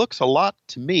he looks a lot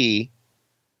to me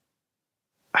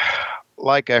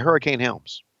like a Hurricane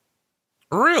Helms.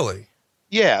 Really?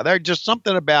 Yeah, there's just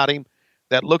something about him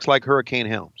that looks like Hurricane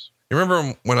Helms. You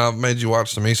remember when I made you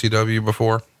watch some ECW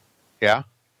before? Yeah.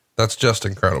 That's just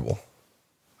incredible.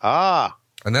 Ah.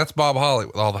 And that's Bob Holly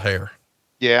with all the hair.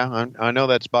 Yeah, I know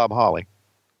that's Bob Holly.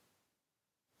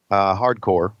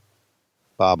 Hardcore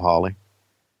Bob Holly.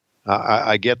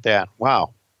 I get that.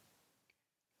 Wow.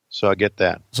 So I get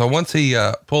that. So once he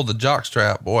pulled the jock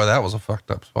strap, boy, that was a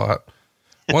fucked up spot.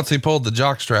 Once he pulled the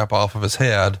jock strap off of his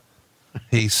head,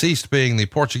 he ceased being the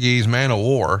Portuguese man of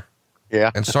war.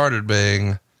 Yeah. And started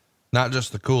being not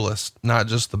just the coolest, not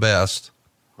just the best,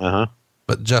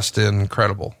 but just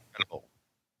incredible.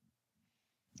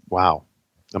 Wow.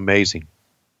 Amazing.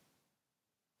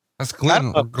 That's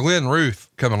Glenn Ruth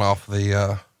coming off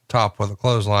the top with a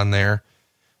clothesline there.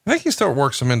 I think he still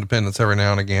works some independents every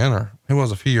now and again, or he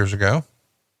was a few years ago.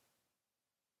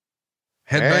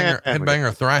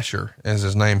 Headbanger Thrasher is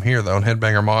his name here though, and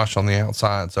Headbanger Mosh on the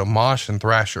outside. So Mosh and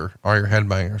Thrasher are your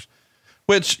headbangers,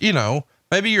 which, you know,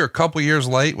 maybe you're a couple years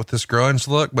late with this grunge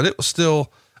look, but it was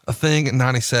still a thing in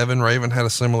 97. Raven had a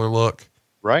similar look.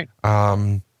 Right.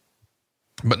 But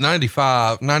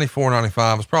 94,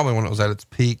 95 was probably when it was at its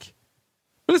peak,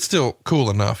 but it's still cool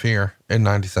enough here in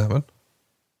 97.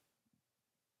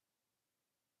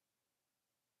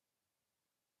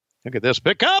 Look at this.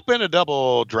 Pick up and a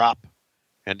double drop.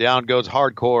 And down goes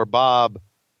Hardcore Bob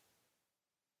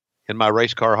in my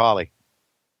race car Holly.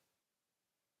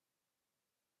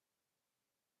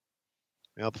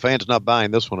 Well, the fans not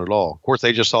buying this one at all. Of course,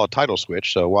 they just saw a title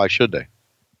switch, so why should they?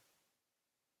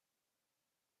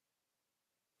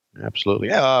 Absolutely.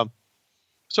 Yeah.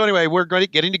 So anyway, we're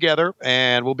getting together,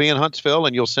 and we'll be in Huntsville,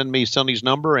 and you'll send me Sonny's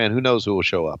number, and who knows who will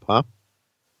show up, huh?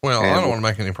 Well, I don't want to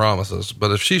make any promises,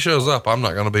 but if she shows up, I'm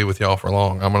not going to be with y'all for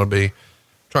long. I'm going to be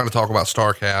trying to talk about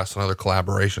StarCast and other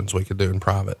collaborations we could do in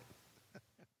private.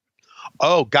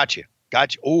 Oh, gotcha.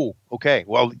 Oh, okay.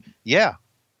 Well, yeah,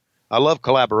 I love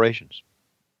collaborations.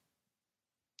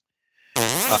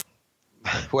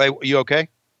 Wait, you okay?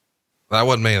 That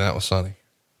wasn't me. That was Sonny.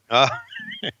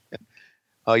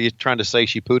 Oh, you trying to say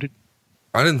she pooted?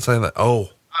 I didn't say that. Oh,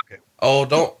 okay. Oh,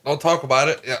 don't talk about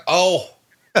it. Yeah. Oh,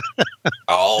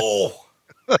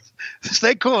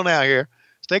 Stay cool now here.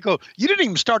 Stay cool. You didn't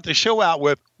even start the show out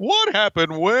with what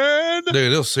happened when.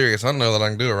 Dude, it was serious. I don't know that I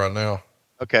can do it right now.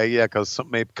 Okay. Yeah. Cause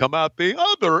something may come out the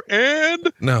other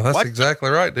end. No, that's exactly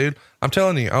right, dude. I'm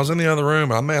telling you, I was in the other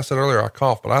room and I may have said earlier, I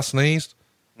coughed, but I sneezed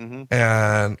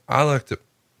and I looked at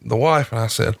the wife and I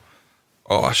said,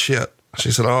 "Oh shit."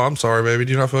 She said, "Oh, I'm sorry, baby.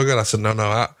 Do you not feel good?" I said, No,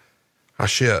 I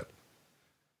shit.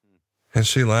 And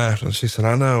she laughed and she said,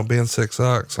 "I know, being sick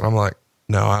sucks." And I'm like,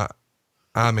 "No,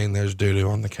 I mean, there's doo-doo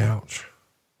on the couch."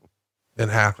 It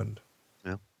happened.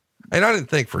 Yeah. And I didn't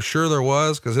think for sure there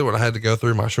was, cause it would have had to go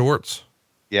through my shorts.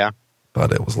 Yeah.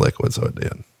 But it was liquid. So it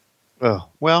did. Oh,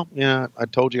 well, yeah, I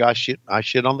told you I shit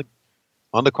on the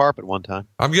carpet one time.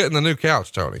 I'm getting the new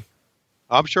couch, Tony.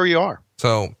 I'm sure you are.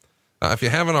 So if you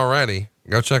haven't already,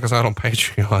 go check us out on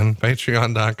Patreon,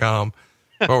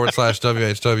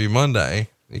 patreon.com/WHW Monday.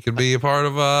 You could be a part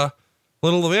of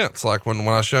little events like when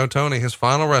I show Tony his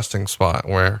final resting spot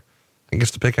where he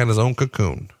gets to pick out his own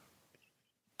cocoon.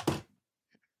 Did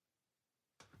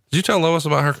you tell Lois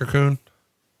about her cocoon?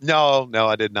 No,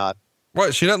 I did not.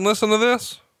 What? She doesn't listen to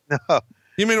this? No.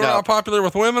 You mean we're not popular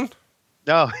with women?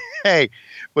 No. Hey,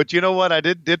 but you know what? I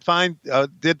did find,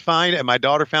 and my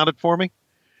daughter found it for me.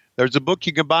 There's a book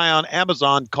you can buy on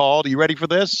Amazon called, are you ready for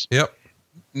this? Yep.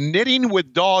 Knitting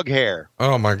with Dog Hair.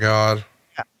 Oh my God.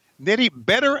 Knitting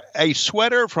better a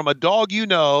sweater from a dog you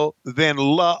know than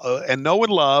and know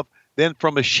and love than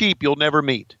from a sheep you'll never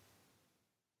meet.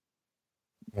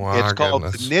 It's called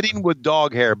the Knitting with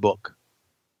Dog Hair book.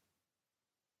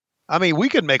 I mean, we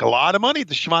could make a lot of money at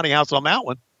the Shivani House on that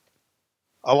one.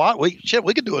 A lot. We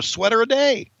could do a sweater a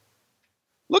day.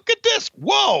 Look at this.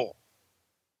 Whoa.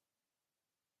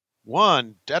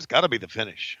 One. That's got to be the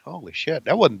finish. Holy shit.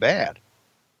 That wasn't bad.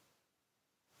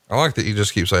 I like that you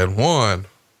just keep saying one.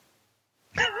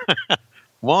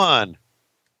 One.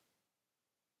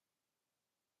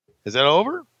 Is that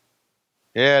over?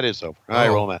 Yeah, it is over. All right,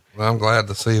 roll that. I'm glad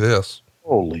to see this.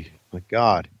 Holy my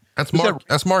God.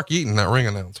 That's Mark Eaton, that ring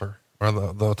announcer or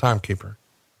the timekeeper.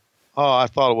 Oh, I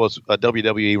thought it was a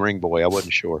WWE ring boy. I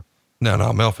wasn't sure.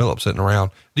 No, Mel Phillips sitting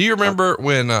around. Do you remember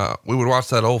when we would watch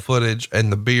that old footage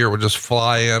and the beer would just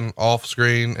fly in off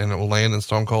screen and it would land in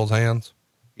Stone Cold's hands?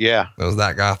 Yeah. It was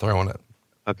that guy throwing it.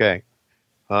 Okay.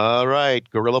 All right.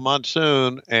 Gorilla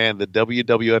Monsoon and the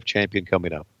WWF champion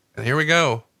coming up. And here we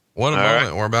go. What a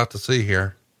moment we're about to see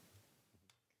here.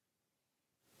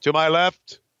 To my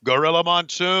left, Gorilla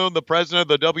Monsoon, the president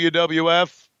of the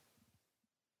WWF,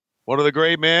 one of the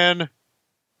great men.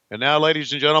 And now,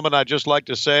 ladies and gentlemen, I'd just like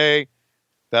to say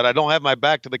that I don't have my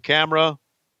back to the camera,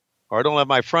 or I don't have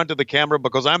my front to the camera,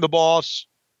 because I'm the boss.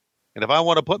 And if I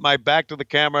want to put my back to the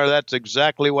camera, that's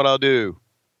exactly what I'll do.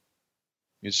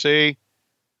 You see,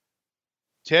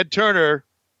 Ted Turner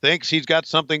thinks he's got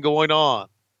something going on,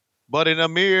 but in a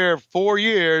mere 4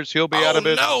 years, he'll be out of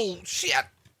business. Oh, no, shit.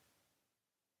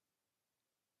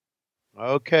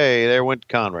 Okay, there went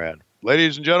Conrad.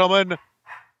 Ladies and gentlemen,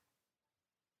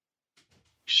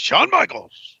 Shawn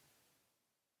Michaels.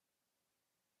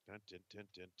 Dun, dun, dun,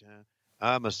 dun, dun.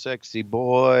 I'm a sexy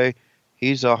boy.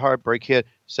 He's a heartbreak hit.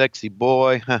 Sexy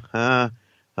boy. Ha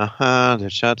ha. The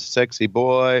shot's sexy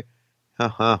boy. Ha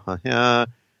ha ha.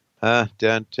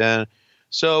 Dun, dun.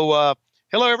 So,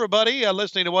 hello everybody.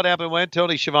 Listening to What Happened When.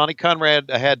 Tony Schiavone.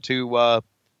 Conrad had to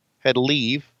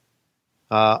leave.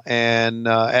 And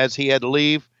as he had to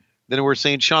leave, then we're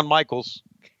seeing Shawn Michaels.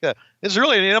 This is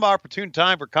really an inopportune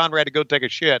time for Conrad to go take a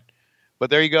shit. But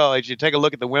there you go. As you take a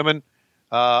look at the women,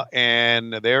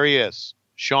 and there he is,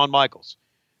 Shawn Michaels.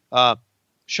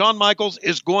 Shawn Michaels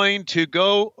is going to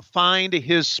go find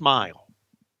his smile.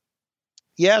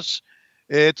 Yes,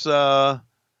 it's a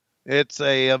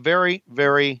very,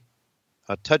 very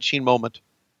touching moment.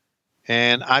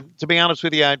 And to be honest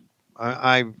with you,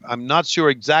 I'm not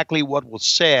sure exactly what was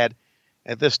said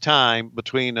at this time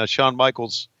between Shawn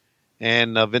Michaels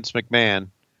and Vince McMahon,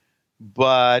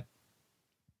 but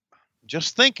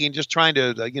just trying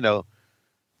to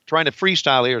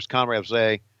freestyle here, as Conrad would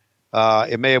say,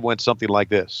 it may have went something like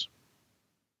this.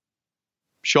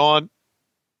 Shawn,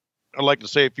 I'd like to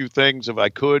say a few things if I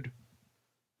could.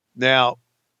 Now,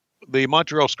 the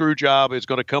Montreal Screwjob is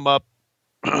going to come up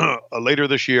later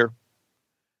this year.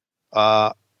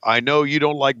 I know you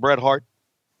don't like Bret Hart.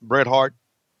 Bret Hart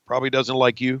probably doesn't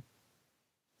like you.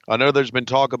 I know there's been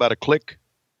talk about a clique.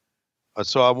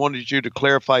 So I wanted you to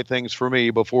clarify things for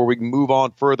me before we can move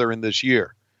on further in this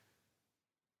year.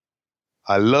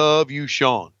 I love you,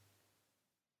 Shawn.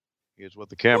 Here's what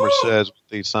the camera says, what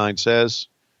the sign says.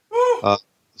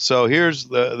 So here's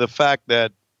the fact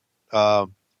that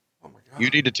you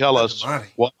need to tell us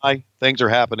why things are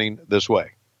happening this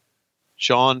way.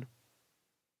 Shawn,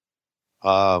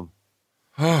 you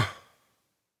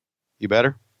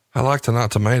better? I like to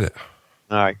not tomato it.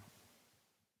 All right.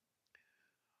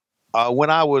 When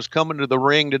I was coming to the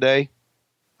ring today,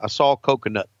 I saw a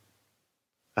coconut.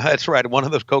 That's right, one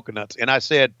of those coconuts. And I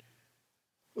said,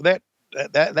 that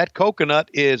coconut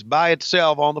is by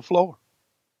itself on the floor.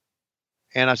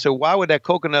 And I said, why would that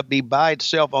coconut be by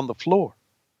itself on the floor?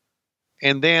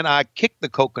 And then I kicked the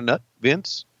coconut,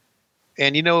 Vince.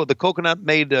 And, the coconut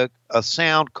made a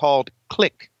sound called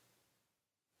click.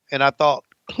 And I thought,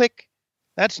 click,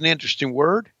 that's an interesting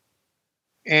word.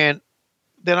 And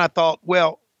then I thought,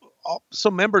 well,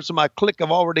 some members of my clique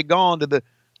have already gone to the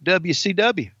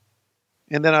WCW.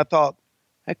 And then I thought,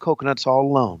 that coconut's all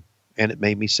alone. And it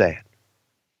made me sad.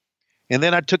 And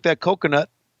then I took that coconut.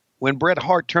 When Bret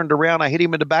Hart turned around, I hit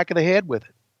him in the back of the head with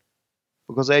it.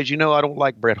 Because as you know, I don't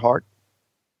like Bret Hart.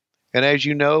 And as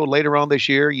you know, later on this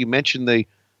year, you mentioned the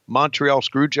Montreal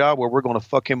screw job where we're going to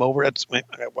fuck him over. I got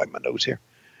to wipe my nose here.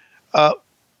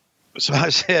 So I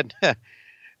said,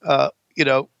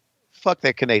 fuck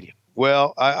that Canadian.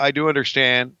 Well, I do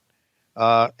understand.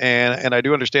 And I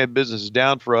do understand business is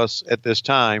down for us at this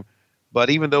time. But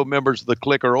even though members of the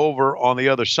clique are over on the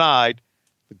other side,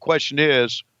 the question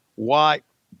is, why?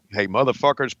 Hey,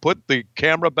 motherfuckers, put the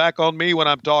camera back on me when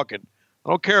I'm talking. I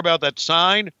don't care about that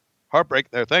sign.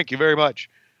 Heartbreak there. Thank you very much.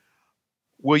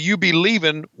 Will you be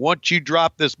leaving once you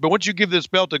drop this? But once you give this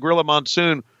belt to Gorilla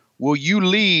Monsoon, will you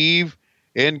leave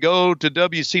and go to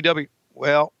WCW?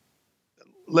 Well,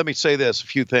 let me say this, a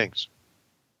few things.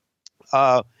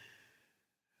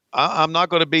 I'm not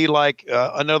going to be like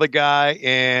another guy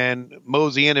and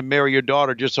mosey in and marry your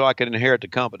daughter just so I can inherit the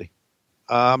company.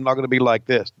 I'm not going to be like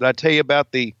this. Did I tell you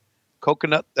about the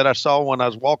coconut that I saw when I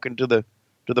was walking to the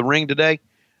ring today?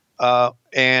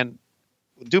 And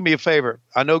do me a favor.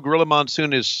 I know Gorilla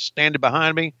Monsoon is standing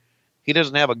behind me. He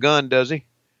doesn't have a gun, does he?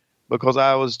 Because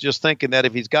I was just thinking that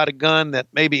if he's got a gun, that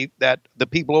maybe that the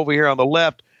people over here on the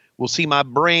left will see my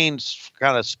brains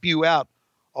kind of spew out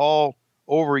all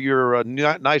over your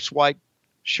nice white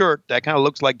shirt. That kind of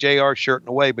looks like JR's shirt in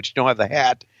a way, but you don't have the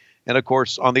hat. And, of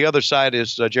course, on the other side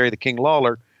is Jerry the King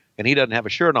Lawler, and he doesn't have a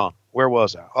shirt on. Where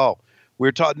was I? Oh, we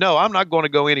were taught, no, I'm not going to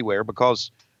go anywhere because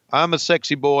I'm a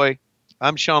sexy boy.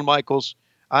 I'm Shawn Michaels.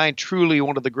 I am truly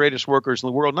one of the greatest workers in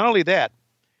the world. Not only that,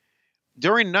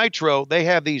 during Nitro, they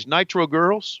have these Nitro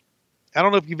girls. I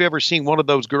don't know if you've ever seen one of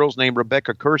those girls named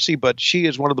Rebecca Kersey, but she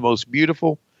is one of the most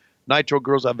beautiful Nitro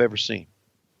girls I've ever seen.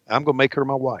 I'm going to make her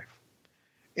my wife.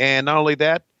 And not only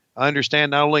that, I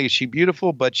understand not only is she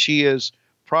beautiful, but she is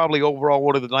probably overall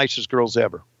one of the nicest girls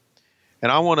ever. And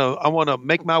I want to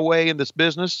make my way in this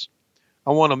business.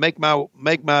 I want to make my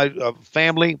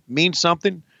family mean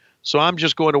something. So I'm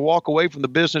just going to walk away from the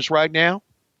business right now.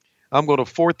 I'm going to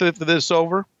forfeit this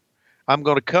over. I'm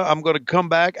going to come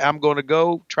back. I'm going to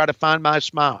go try to find my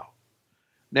smile.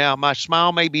 Now, my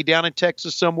smile may be down in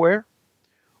Texas somewhere,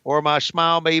 or my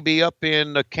smile may be up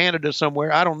in Canada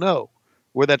somewhere. I don't know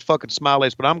where that fucking smile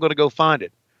is, but I'm going to go find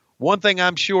it. One thing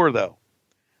I'm sure, though,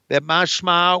 that my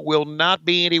smile will not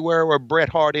be anywhere where Bret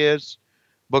Hart is,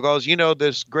 because, you know,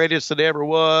 this greatest that ever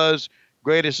was,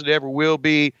 greatest that ever will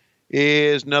be,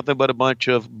 is nothing but a bunch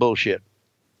of bullshit.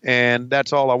 And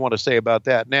that's all I want to say about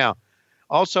that. Now,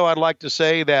 also, I'd like to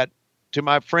say that to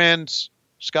my friends,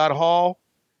 Scott Hall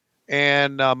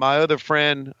and my other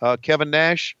friend, Kevin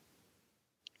Nash,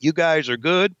 you guys are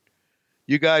good.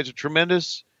 You guys are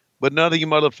tremendous, but none of you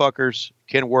motherfuckers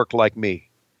can work like me.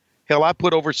 Hell, I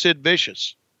put over Sid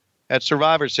Vicious at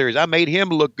Survivor Series. I made him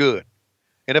look good.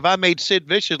 And if I made Sid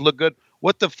Vicious look good,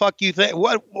 what the fuck you think?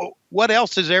 What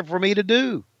else is there for me to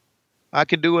do? I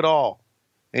can do it all.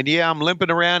 And yeah, I'm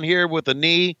limping around here with a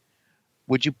knee.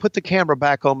 Would you put the camera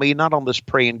back on me, not on this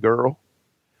praying girl?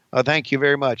 Thank you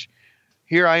very much.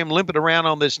 Here I am limping around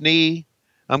on this knee.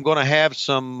 I'm going to have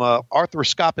some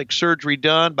arthroscopic surgery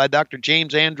done by Dr.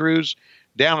 James Andrews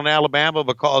down in Alabama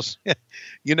because,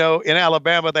 you know, in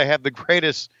Alabama they have the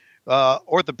greatest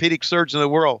orthopedic surgeon in the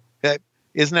world.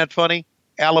 Isn't that funny?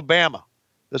 Alabama.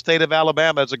 The state of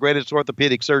Alabama is the greatest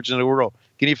orthopedic surgeon in the world.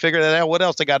 Can you figure that out? What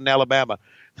else they got in Alabama?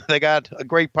 They got a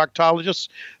great proctologist.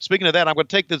 Speaking of that, I'm going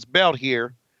to take this belt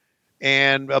here,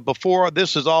 and before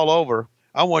this is all over,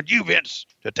 I want you, Vince,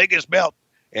 to take this belt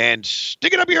and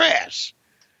stick it up your ass.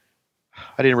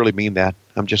 I didn't really mean that.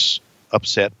 I'm just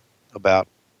upset about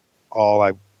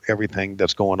everything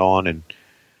that's going on, and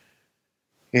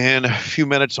in a few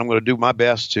minutes, I'm going to do my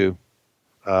best to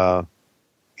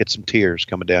get some tears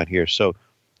coming down here. So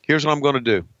here's what I'm going to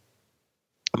do.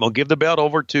 I'm going to give the belt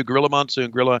over to Gorilla Monsoon.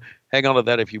 Gorilla, hang on to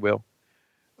that, if you will.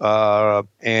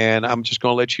 And I'm just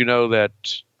going to let you know that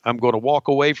I'm going to walk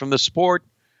away from the sport.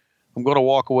 I'm going to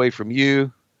walk away from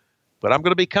you. But I'm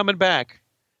going to be coming back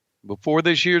before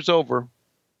this year's over.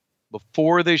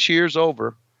 Before this year's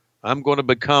over, I'm going to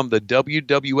become the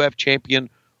WWF champion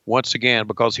once again.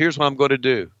 Because here's what I'm going to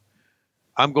do.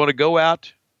 I'm going to go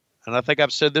out, and I think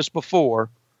I've said this before,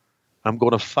 I'm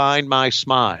going to find my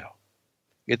smile.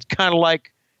 It's kind of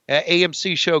like an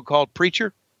AMC show called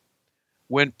Preacher.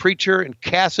 When Preacher and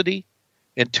Cassidy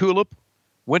and Tulip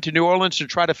went to New Orleans to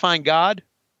try to find God,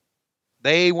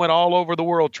 they went all over the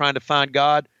world trying to find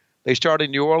God. They started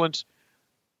in New Orleans.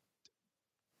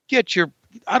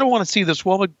 I don't want to see this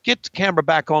woman. Get the camera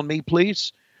back on me,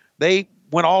 please. They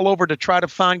went all over to try to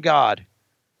find God.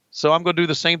 So I'm going to do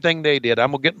the same thing they did. I'm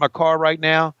going to get in my car right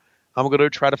now. I'm going to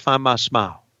try to find my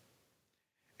smile.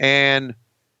 And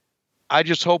I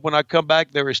just hope when I come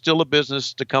back, there is still a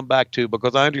business to come back to,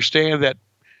 because I understand that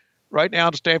right now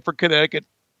in Stamford, Connecticut,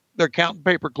 they're counting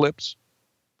paper clips.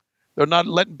 They're not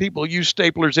letting people use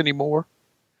staplers anymore.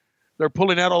 They're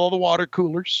pulling out all the water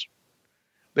coolers.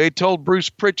 They told Bruce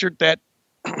Pritchard that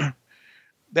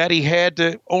that he had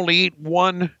to only eat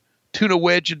one tuna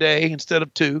wedge a day instead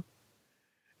of two.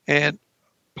 And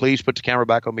please put the camera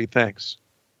back on me. Thanks.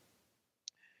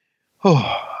 Oh,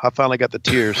 I finally got the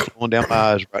tears going down my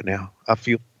eyes right now.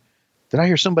 Did I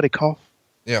hear somebody cough?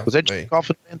 Yeah. Was that me. you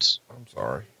coughing, Vince? I'm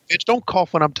sorry. Bitch, don't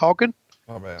cough when I'm talking.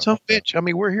 Oh, man. Some bitch. I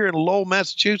mean, we're here in Lowell,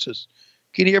 Massachusetts.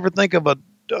 Can you ever think of a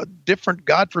different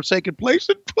godforsaken place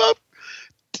in Puff?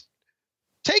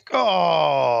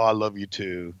 I love you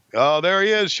too. Oh, there he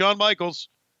is, Shawn Michaels.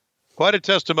 Quite a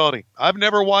testimony. I've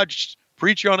never watched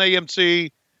Preach on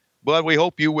AMC, but we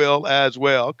hope you will as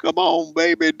well. Come on,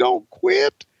 baby, don't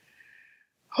quit.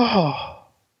 Oh,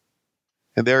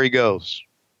 and there he goes.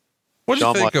 What do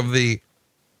you think of the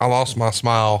 "I lost my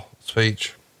smile"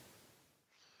 speech?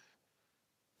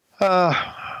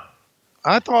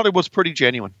 I thought it was pretty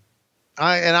genuine.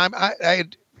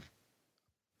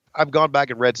 I've gone back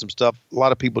and read some stuff. A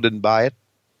lot of people didn't buy it,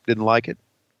 didn't like it.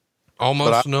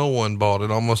 Almost no one bought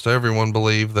it. Almost everyone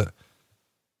believed that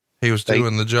he was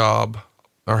doing the job,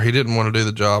 or he didn't want to do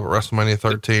the job at WrestleMania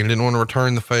 13. Didn't want to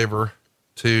return the favor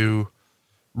to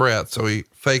Brett. So he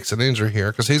fakes an injury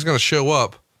here because he's going to show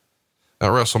up at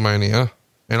WrestleMania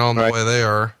and on the way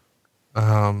there,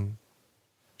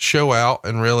 show out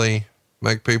and really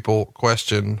make people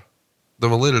question the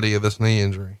validity of this knee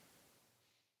injury.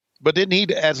 But didn't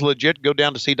he, as legit, go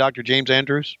down to see Dr. James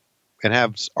Andrews and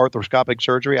have arthroscopic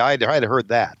surgery? I had heard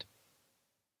that.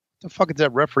 What the fuck is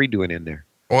that referee doing in there?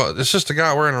 Well, it's just a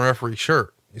guy wearing a referee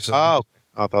shirt. Oh,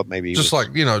 I thought maybe just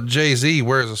like, Jay-Z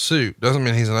wears a suit. Doesn't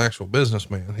mean he's an actual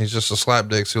businessman. He's just a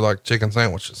slapdicks who like chicken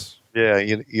sandwiches. Yeah,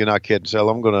 you're not kidding. So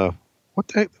I'm going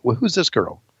to, who's this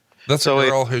girl? That's a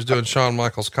girl who's doing Shawn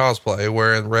Michaels cosplay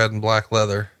wearing red and black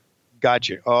leather.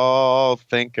 Gotcha. Oh,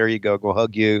 there you go. Go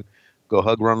hug you. Go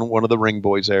hug one of the ring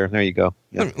boys there. There you go.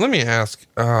 Yep. Let me ask,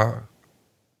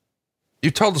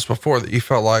 you told us before that you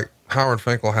felt like Howard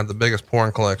Finkel had the biggest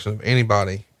porn collection of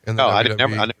anybody in the WWE. I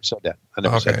never said that.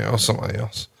 It was somebody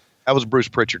else. That was Bruce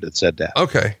Pritchard that said that.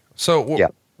 Okay. So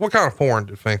what kind of porn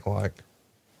did Finkel like?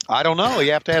 I don't know.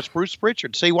 You have to ask Bruce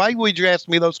Pritchard. See, why would you ask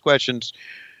me those questions?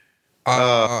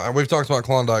 We've talked about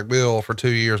Klondike Bill for 2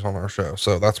 years on our show,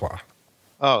 so that's why.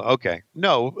 Oh, okay.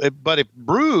 No, but if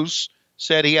Bruce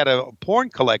said he had a porn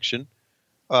collection,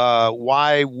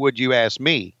 why would you ask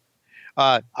me?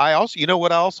 I also, you know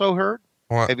what I also heard?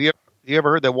 What? Have you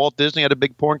ever heard that Walt Disney had a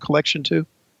big porn collection too?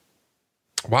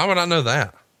 Why would I know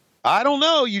that? I don't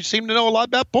know. You seem to know a lot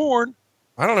about porn.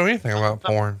 I don't know anything about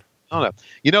porn. I don't know.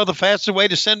 You know the fastest way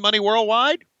to send money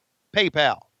worldwide?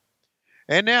 PayPal.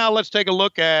 And now let's take a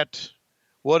look at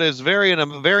what is a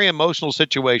very emotional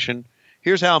situation.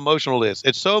 Here's how emotional it is.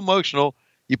 It's so emotional,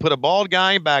 you put a bald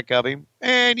guy in back of him,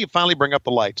 and you finally bring up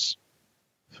the lights.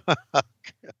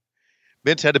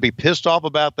 Vince had to be pissed off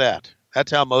about that.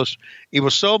 That's how it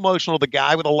was so emotional, the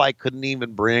guy with the light couldn't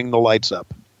even bring the lights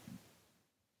up.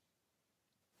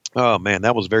 Oh, man,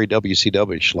 that was very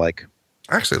WCW-ish like.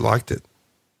 I actually liked it.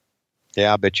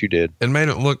 Yeah, I bet you did. It made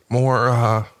it look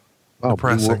more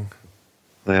depressing.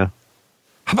 Yeah.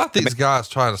 How about these guys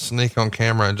trying to sneak on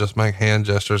camera and just make hand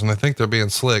gestures, and they think they're being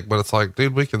slick, but it's like,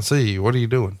 dude, we can see you. What are you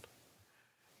doing?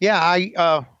 Yeah, look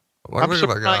at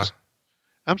that guy.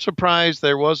 I'm surprised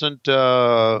there wasn't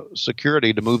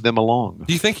security to move them along.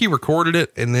 Do you think he recorded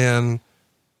it and then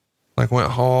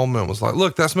went home and was like,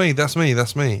 look, that's me.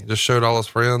 Just showed all his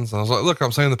friends. And I was like, look,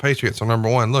 I'm saying the Patriots are number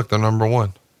one. Look, they're number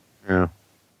one. Yeah.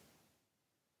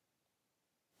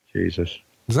 Jesus.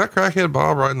 Is that crackhead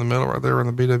Bob right in the middle, right there in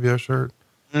the BWO shirt?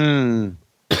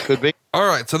 Could be. All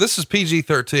right. So this is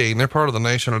PG-13. They're part of the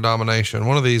Nation of Domination.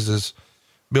 One of these is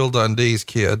Bill Dundee's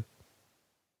kid.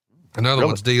 Another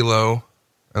one's D'Lo.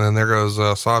 And then there goes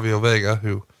Savio Vega,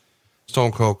 who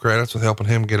Stone Cold credits with helping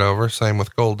him get over. Same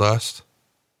with Goldust.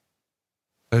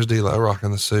 There's D'Lo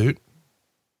rocking the suit.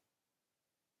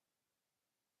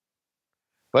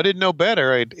 If I didn't know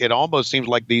better, it almost seems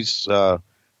like these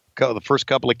the first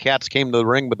couple of cats came to the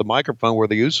ring with the microphone were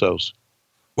the Usos.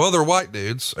 Well, they're white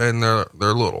dudes and they're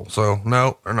little, so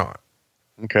no, they're not.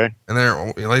 Okay, and they're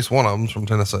at least one of them's from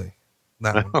Tennessee.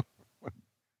 That one.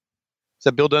 Is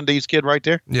that Bill Dundee's kid right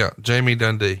there? Yeah, Jamie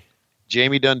Dundee.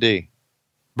 Jamie Dundee.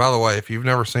 By the way, if you've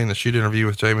never seen the shoot interview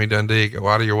with Jamie Dundee, go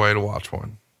out of your way to watch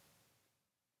one.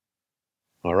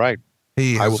 All right.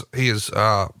 He has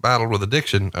battled with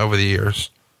addiction over the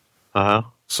years.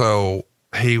 So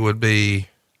he would be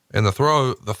in the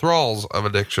thralls of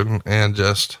addiction and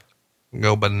just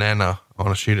go banana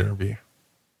on a shoot interview.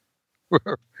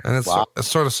 And it's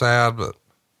sort of sad, but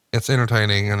it's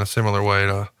entertaining in a similar way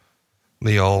to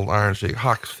the old Iron Sheik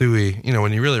Hawk Thuy. You know,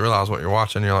 when you really realize what you're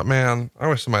watching, you're like, man, I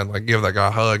wish somebody would give that guy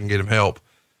a hug and get him help.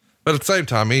 But at the same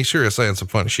time, he sure is saying some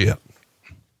funny shit.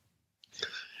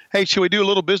 Hey, should we do a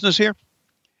little business here?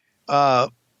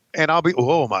 And I'll be,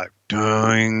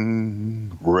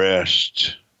 dying,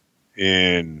 rest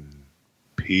in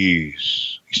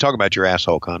peace. He's talking about your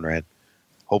asshole, Conrad.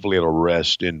 Hopefully it'll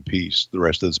rest in peace, the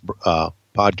rest of this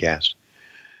podcast.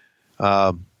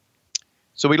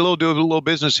 So we do a little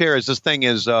business here as this thing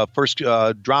is first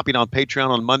dropping on Patreon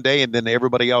on Monday, and then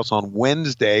everybody else on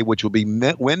Wednesday, which will be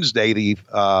Wednesday, the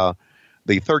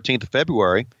 13th of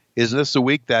February. Is this the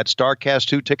week that StarCast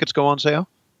 2 tickets go on sale?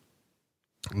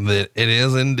 It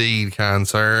is indeed, kind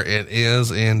sir. It is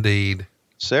indeed.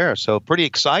 Sarah, so pretty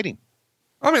exciting.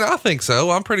 I mean, I think so.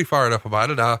 I'm pretty fired up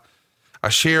about it. I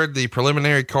shared the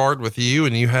preliminary card with you,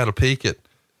 and you had a peek at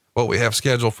what we have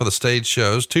scheduled for the stage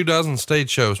shows. 24 stage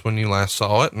shows when you last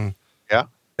saw it. And yeah,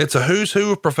 it's a who's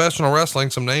who of professional wrestling.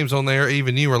 Some names on there.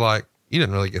 Even you were like, you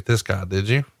didn't really get this guy, did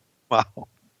you? Wow.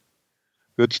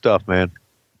 Good stuff, man.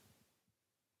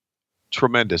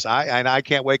 Tremendous. I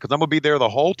can't wait, because I'm going to be there the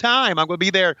whole time. I'm going to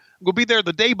be there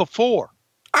the day before.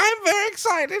 I'm very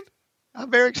excited.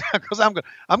 I'm very excited because I'm going to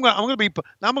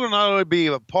not only be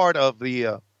a part of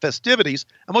the festivities,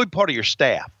 I'm going to be part of your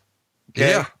staff.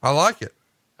 Okay? Yeah, I like it.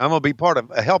 I'm going to be part of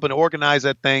helping organize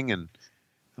that thing, and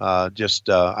I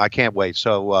can't wait.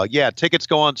 So tickets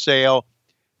go on sale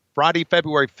Friday,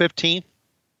 February 15th,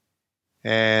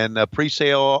 and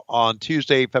pre-sale on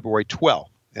Tuesday, February 12th.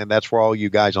 And that's for all you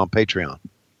guys on Patreon.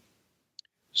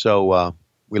 So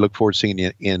we look forward to seeing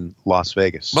you in Las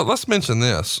Vegas. But let's mention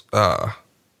this.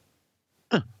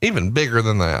 Even bigger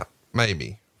than that,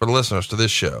 maybe, for the listeners to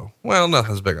this show. Well,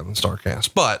 nothing's bigger than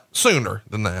StarCast, but sooner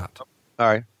than that. All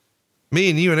right. Me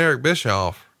and you and Eric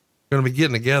Bischoff are going to be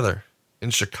getting together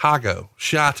in Chicago,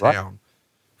 Chi-Town,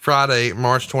 Friday,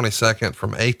 March 22nd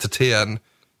from 8 to 10.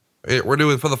 We're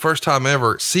doing, for the first time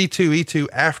ever, C2E2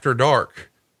 After Dark.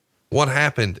 What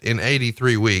happened in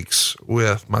 83 weeks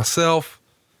with myself,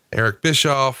 Eric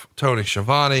Bischoff, Tony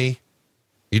Schiavone.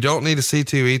 You don't need a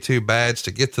C2E2 badge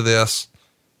to get to this.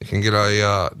 You can get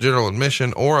a general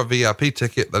admission or a VIP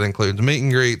ticket that includes meet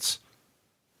and greets,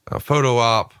 a photo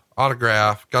op,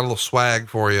 autograph, got a little swag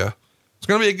for you. It's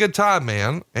going to be a good time,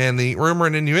 man. And the rumor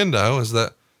and innuendo is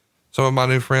that some of my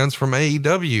new friends from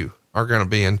AEW are going to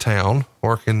be in town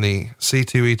working the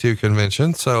C2E2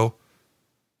 convention. So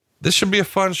this should be a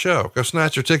fun show. Go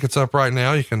snatch your tickets up right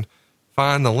now. You can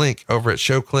find the link over at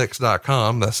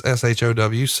showclix.com. That's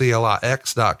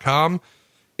SHOWCLIX.com.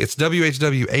 It's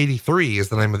WHW83 is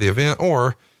the name of the event,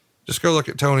 or just go look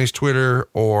at Tony's Twitter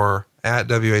or at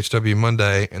WHW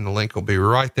Monday, and the link will be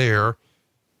right there.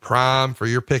 Prime for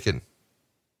your picking.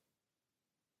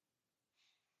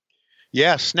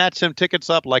 Yeah. Snatch some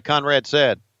tickets up. Like Conrad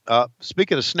said,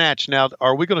 speaking of snatch, now,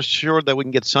 are we going to ensure that we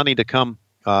can get Sonny to come,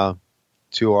 to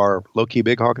our low key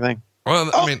big hog thing?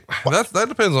 Well, I mean, that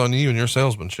depends on you and your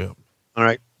salesmanship. All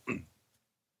right.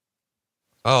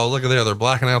 Oh, look at there. They're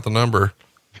blacking out the number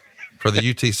for the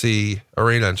UTC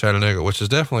arena in Chattanooga, which is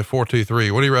definitely 423.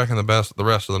 What do you reckon the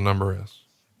rest of the number is?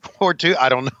 42. I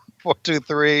don't know.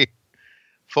 423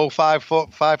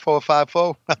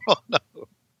 454 I don't know.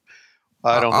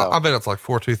 I don't know. I bet it's like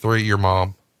 423 your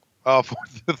mom.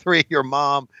 423 your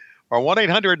mom, or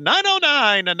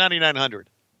 1-800-909-9900.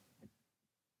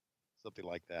 Something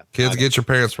like that. Kids, get your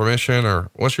parents' permission, or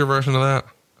what's your version of that?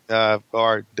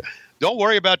 Or don't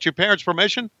worry about your parents'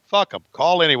 permission. Fuck them.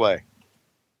 Call anyway.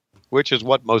 Which is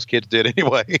what most kids did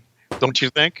anyway. Don't you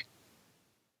think?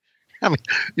 I mean,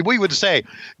 we would say,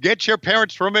 get your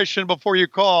parents' permission before you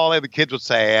call. And the kids would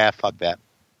say, fuck that.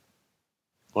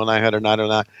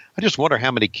 1-900-909. I just wonder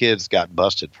how many kids got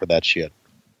busted for that shit.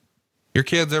 Your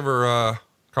kids ever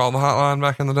call the hotline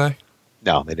back in the day?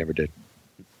 No, they never did.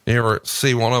 You ever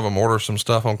see one of them order some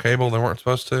stuff on cable they weren't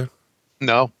supposed to?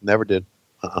 No, never did.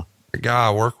 The guy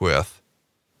I work with,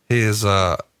 he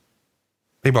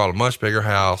bought a much bigger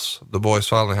house. The boys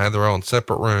finally had their own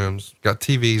separate rooms, got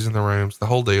TVs in the rooms, the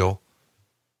whole deal.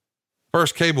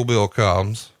 First cable bill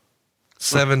comes,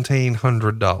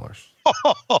 $1,700.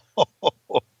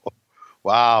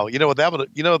 Wow. You know what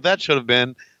that should have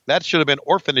been? That should have been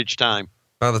orphanage time.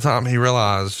 By the time he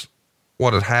realized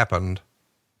what had happened,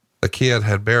 the kid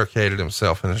had barricaded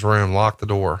himself in his room, locked the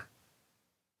door.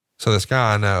 So this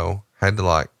guy I know had to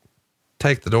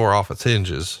take the door off its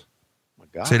hinges. Oh my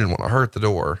God. So he didn't want to hurt the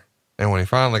door. And when he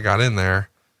finally got in there,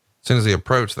 as soon as he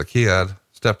approached the kid,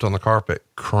 stepped on the carpet,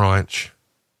 crunch.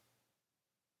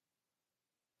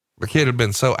 The kid had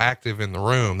been so active in the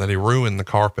room that he ruined the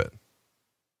carpet.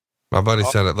 My buddy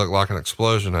said it looked like an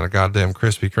explosion at a goddamn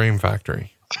Krispy Kreme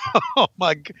factory. Oh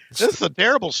my God. This is a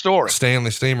terrible story.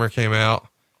 Stanley Steamer came out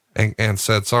and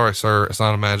said, sorry, sir, it's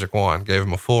not a magic wand. Gave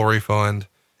him a full refund.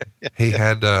 He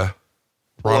had to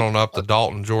run on up to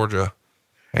Dalton, Georgia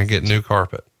and get new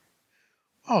carpet.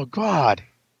 Oh God.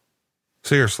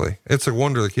 Seriously. It's a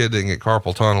wonder the kid didn't get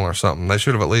carpal tunnel or something. They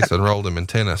should have at least enrolled him in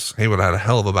tennis. He would have had a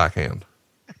hell of a backhand.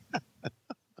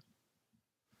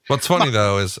 What's funny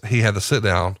though, is he had to sit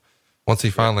down once he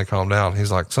finally calmed down.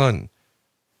 He's like, son,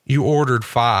 you ordered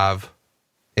 5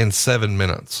 in 7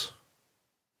 minutes.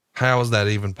 How is that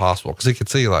even possible? Cause he could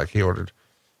see like he ordered,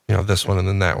 this one and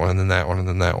then that one and then that one and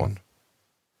then that one.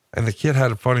 And the kid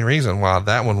had a funny reason why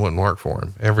that one wouldn't work for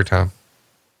him every time.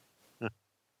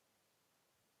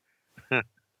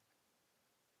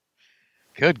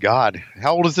 Good God.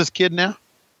 How old is this kid now?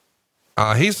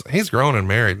 He's grown and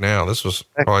married now. This was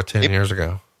probably 10 years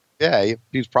ago. Yeah.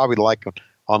 He's probably like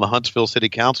on the Huntsville City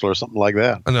Council or something like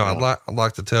that. I know. I'd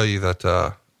like to tell you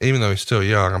that, even though he's still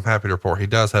young, I'm happy to report he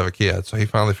does have a kid. So he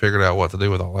finally figured out what to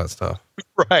do with all that stuff.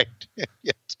 Right.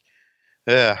 Yes.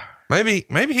 Yeah. Maybe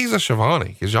he's a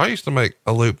Shivani, cause y'all used to make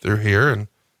a loop through here, and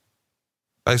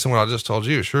based on what I just told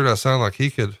you, it sure does sound like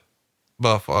he could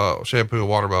shampoo a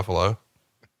water buffalo.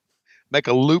 Make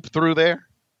a loop through there.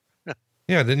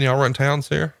 Yeah. Didn't y'all run towns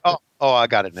here? Oh, I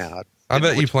got it now. I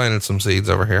bet you planted some seeds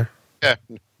over here.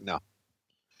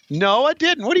 No, I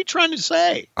didn't. What are you trying to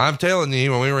say? I'm telling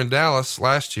you, when we were in Dallas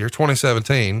last year,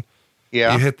 2017,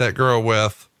 Yeah. you hit that girl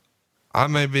with, I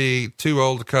may be too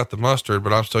old to cut the mustard,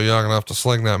 but I'm still young enough to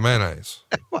sling that mayonnaise.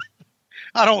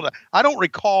 I don't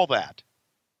recall that.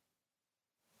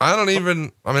 I'd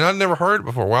never heard it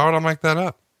before. Why would I make that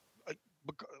up?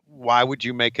 Why would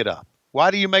you make it up?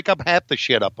 Why do you make up half the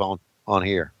shit up on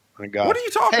here? My God. What are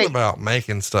you talking about?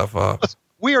 Making stuff up.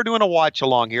 We are doing a watch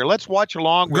along here. Let's watch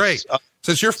along. Great.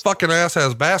 Since your fucking ass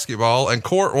has basketball and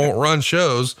Court won't run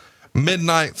shows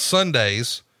midnight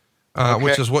Sundays,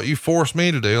 which is what you forced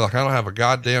me to do. Like, I don't have a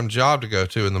goddamn job to go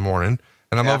to in the morning,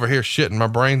 and I'm over here shitting my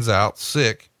brains out,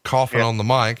 sick, coughing on the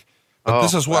mic. But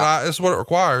this is what this is what it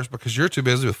requires, because you're too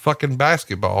busy with fucking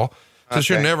basketball. Since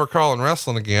you're never calling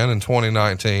wrestling again in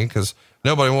 2019, because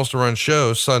nobody wants to run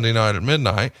shows Sunday night at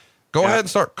midnight. Go ahead and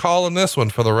start calling this one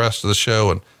for the rest of the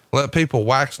show and let people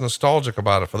wax nostalgic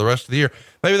about it for the rest of the year.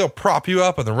 Maybe they'll prop you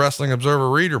up in the Wrestling Observer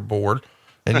reader board,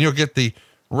 and you'll get the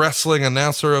wrestling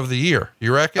announcer of the year.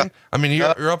 You reckon? I mean,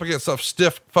 you're up against such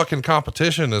stiff fucking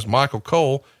competition as Michael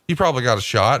Cole. You probably got a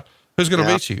shot. Who's going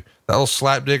to beat you? That little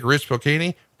slapdick Rich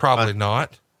Bocchini? Probably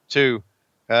not. 2.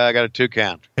 I got a 2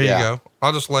 count. Here you go.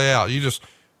 I'll just lay out. You just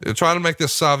try to make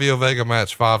this Savio Vega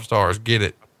match 5 stars. Get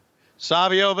it.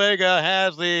 Savio Vega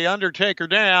has the Undertaker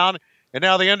down, and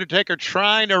now the Undertaker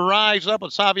trying to rise up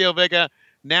with Savio Vega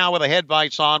now with a head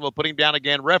vice on. We'll put him down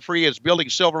again. Referee is Billy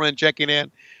Silverman checking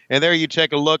in. And there you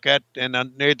take a look at, and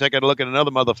there you take a look at another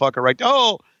motherfucker right.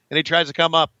 Oh, and he tries to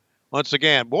come up once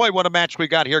again. Boy, what a match we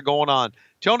got here going on.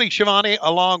 Tony Schiavone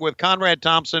along with Conrad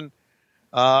Thompson.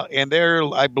 And there,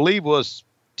 I believe, was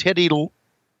Teddy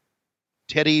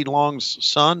Long's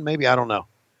son. Maybe, I don't know.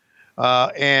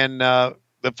 And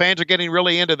the fans are getting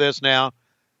really into this now.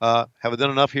 Have I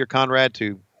done enough here, Conrad,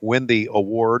 to win the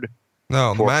award?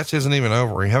 No, the match isn't even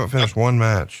over. You haven't finished one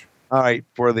match. All right,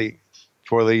 for the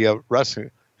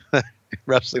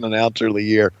wrestling announcer of the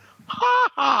year. Ha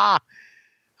ha!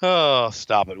 Oh,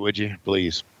 stop it, would you,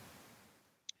 please?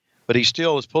 But he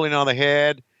still is pulling on the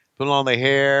head, pulling on the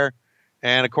hair,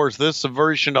 and of course, this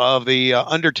version of the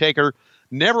Undertaker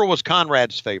never was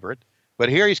Conrad's favorite. But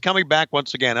here he's coming back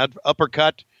once again,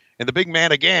 uppercut, and the big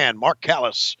man again, Mark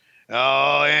Callis.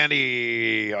 Oh, and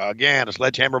he again a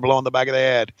sledgehammer blow on the back of the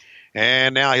head.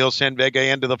 And now he'll send Vega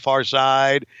into the far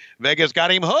side. Vega's got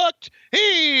him hooked.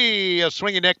 A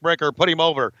swinging neck breaker put him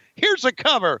over. Here's a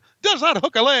cover. Does not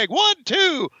hook a leg. 1,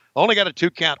 2. Only got a 2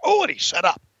 count. Oh, and he set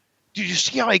up. Did you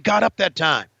see how he got up that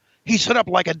time? He set up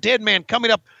like a dead man coming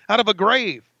up out of a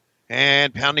grave.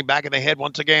 And pounding back in the head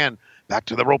once again. Back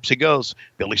to the ropes he goes.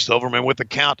 Billy Silverman with the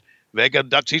count. Vega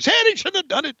ducks his head. He shouldn't have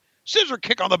done it. Scissor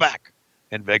kick on the back.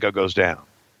 And Vega goes down.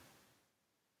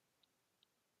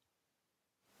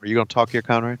 Are you going to talk here,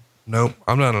 Conrad? Nope.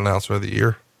 I'm not an announcer of the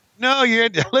year. No,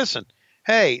 listen.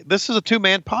 Hey, this is a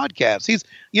 2-man podcast.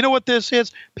 You know what this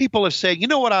is? People have said, you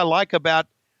know what I like about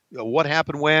what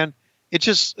happened when? It's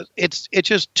just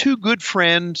 2 good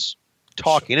friends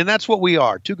talking. And that's what we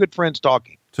are. 2 good friends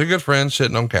talking. 2 good friends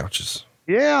sitting on couches.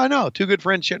 Yeah, I know. Two good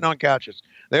friends shitting on couches.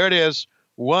 There it is.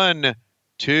 1,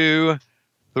 2,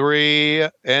 3,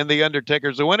 and the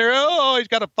Undertaker's the winner. Oh, he's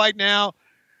got a fight now.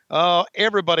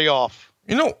 Everybody off.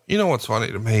 You know what's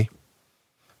funny to me?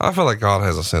 I feel like God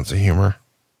has a sense of humor.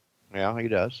 Yeah, he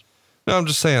does. No, I'm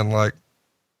just saying, like,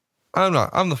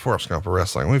 I'm the Forrest Gump of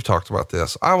wrestling. We've talked about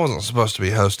this. I wasn't supposed to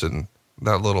be hosting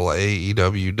that little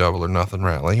AEW Double or Nothing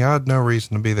rally. I had no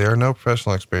reason to be there. No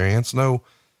professional experience, no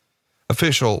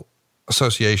official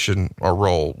association or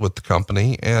role with the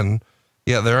company. And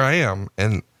yeah, there I am.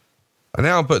 And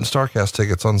now I'm putting StarCast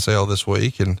tickets on sale this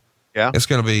week, and it's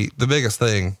going to be the biggest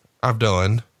thing I've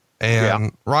done.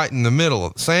 And right in the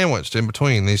middle, sandwiched in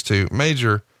between these two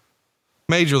majorly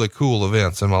cool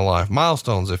events in my life,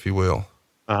 milestones, if you will.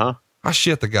 I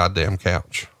shit the goddamn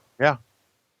couch. Yeah.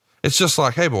 It's just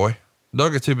like, hey boy,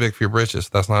 don't get too big for your britches.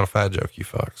 That's not a fat joke, you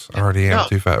fucks. I already am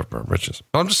too fat for my britches.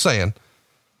 But I'm just saying,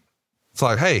 it's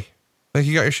like, hey, think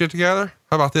you got your shit together?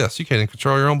 How about this? You can't even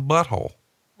control your own butthole.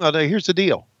 Well, now, here's the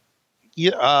deal.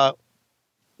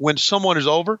 When someone is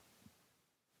over,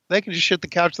 they can just shit the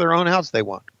couch to their own house they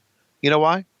want. You know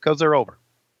why? Because they're over.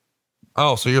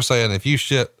 Oh, so you're saying if you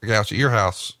shit the couch at your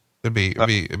house, it'd be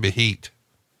heat.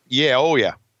 Yeah. Oh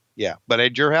yeah. Yeah. But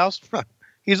at your house,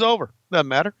 he's over. Doesn't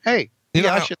matter. Hey,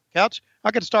 I shit the couch.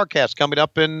 I got a StarCast coming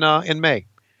up in May,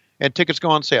 and tickets go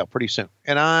on sale pretty soon.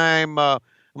 And I'm a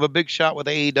big shot with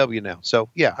AEW now. So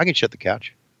yeah, I can shit the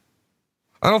couch.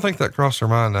 I don't think that crossed her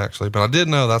mind actually, but I did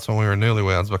know that's when we were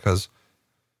newlyweds, because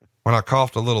when I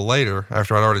coughed a little later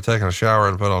after I'd already taken a shower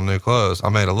and put on new clothes, I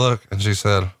made a look and she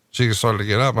said, she just started to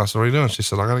get up. And I said, what are you doing? She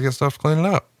said, I got to get stuff to clean it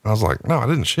up. And I was like, no, I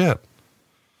didn't shit.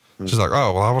 She's like,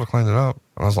 oh, well, I would have cleaned it up.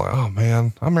 And I was like, oh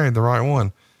man, I married the right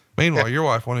one. Meanwhile, your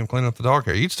wife won't even clean up the dog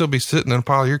hair. You'd still be sitting in a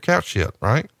pile of your couch shit,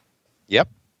 right? Yep.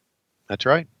 That's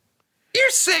right. You're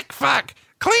sick fuck.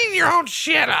 Clean your own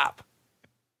shit up.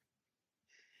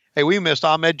 Hey, we missed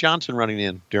Ahmed Johnson running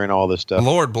in during all this stuff.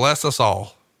 Lord bless us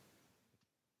all.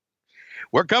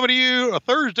 We're coming to you a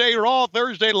Thursday Raw,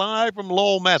 Thursday live from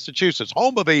Lowell, Massachusetts,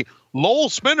 home of the Lowell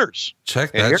Spinners.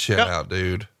 Check that shit out,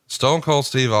 dude. Stone Cold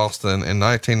Steve Austin in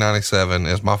 1997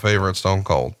 is my favorite Stone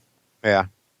Cold. Yeah.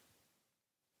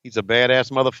 He's a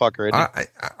badass motherfucker, isn't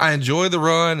he? I enjoy the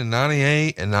run in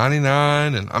 98 and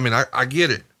 99. And I mean, I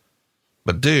get it,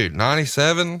 but dude,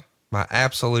 97, my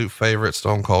absolute favorite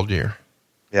Stone Cold year.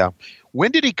 Yeah.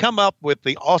 When did he come up with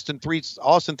the Austin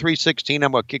 316?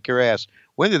 I'm going to kick your ass.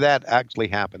 When did that actually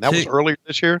happen? That was earlier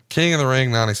this year? King of the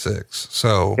Ring 96.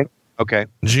 So okay.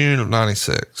 June of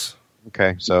 96.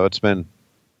 Okay. So it's been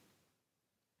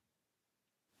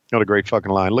not a great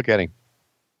fucking line. Look at him.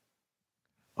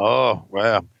 Oh,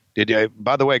 wow.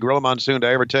 By the way, Gorilla Monsoon, did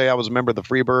I ever tell you I was a member of the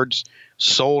Freebirds?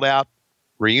 Sold out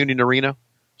Reunion Arena.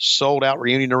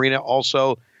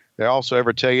 Also, did I also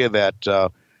ever tell you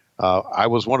that I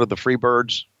was one of the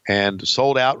Freebirds and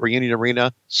sold out Reunion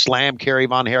Arena, slammed Kerry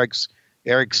Von Erich's,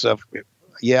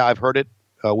 yeah, I've heard it.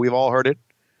 We've all heard it.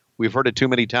 We've heard it too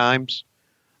many times.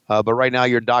 But right now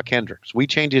you're Doc Hendricks. We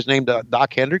changed his name to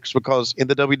Doc Hendricks because in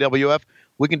the WWF,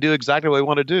 we can do exactly what we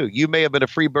want to do. You may have been a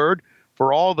Freebird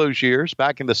for all those years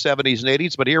back in the 70s and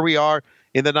 80s, but here we are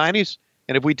in the 90s.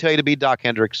 And if we tell you to be Doc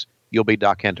Hendricks, you'll be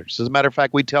Doc Hendricks. As a matter of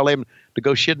fact, we tell him to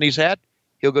go shit in his hat,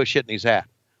 he'll go shit in his hat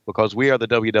because we are the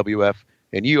WWF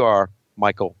and you are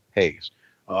Michael Hayes.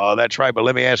 Oh, that's right. But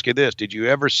let me ask you this. Did you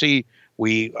ever see,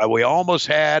 we almost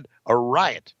had a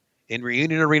riot in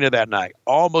Reunion Arena that night.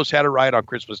 Almost had a riot on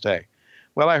Christmas Day.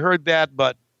 Well, I heard that,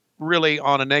 but really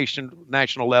on a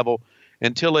national level,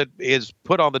 until it is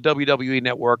put on the WWE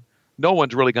network, no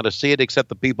one's really going to see it except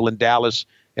the people in Dallas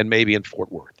and maybe in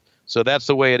Fort Worth. So that's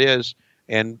the way it is.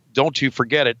 And don't you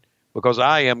forget it, because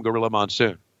I am Gorilla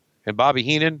Monsoon. And Bobby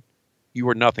Heenan, you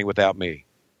were nothing without me.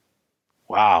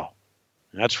 Wow.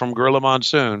 That's from Gorilla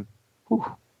Monsoon. Whew.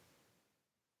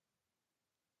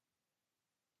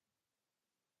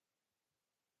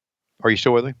 Are you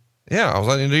still with me? Yeah, I was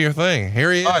letting you do your thing.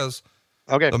 Here he is.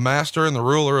 Okay. The master and the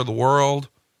ruler of the world.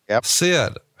 Yep.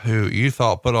 Sid, who you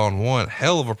thought put on one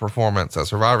hell of a performance at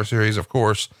Survivor Series. Of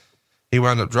course, he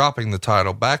wound up dropping the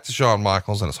title back to Shawn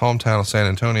Michaels in his hometown of San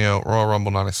Antonio, Royal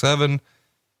Rumble 97.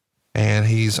 And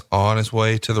he's on his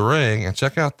way to the ring. And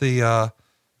check out the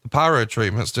pyro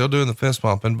treatment, still doing the fist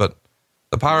pumping, but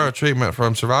the pyro treatment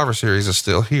from Survivor Series is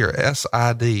still here.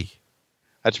 SID.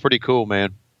 That's pretty cool,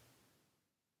 man.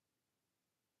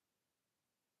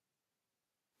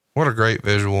 What a great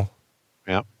visual.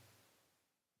 Yeah.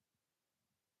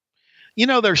 You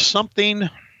know, there's something,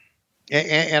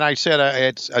 and I said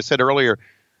earlier,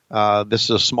 this is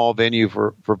a small venue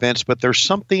for Vince, but there's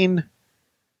something,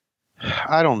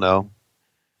 I don't know.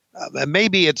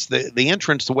 maybe it's the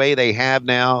entrance the way they have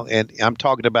now, and I'm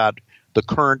talking about the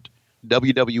current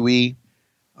WWE,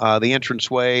 the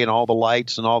entrance way and all the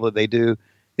lights and all that they do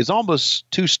is almost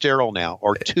too sterile now,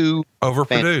 or too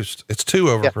overproduced. It's too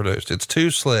overproduced. Yeah. It's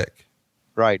too slick.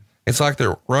 Right. It's like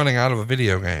they're running out of a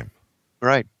video game.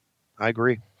 Right. I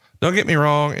agree. Don't get me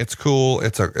wrong. It's cool.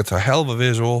 It's a hell of a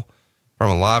visual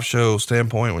from a live show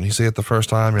standpoint. When you see it the first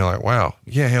time, you're like, wow,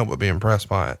 you can't help but be impressed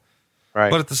by it.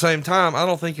 Right. But at the same time, I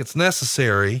don't think it's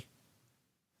necessary.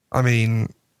 I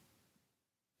mean,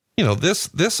 you know, this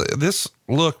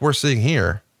look we're seeing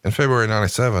here in February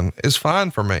 97 is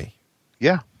fine for me.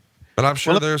 Yeah. But I'm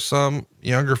sure there's some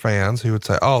younger fans who would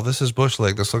say, oh, this is Bush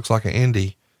League. This looks like an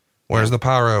indie. Where's the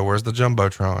pyro? Where's the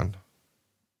Jumbotron?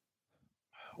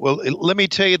 Well, let me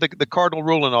tell you the cardinal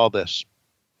rule in all this.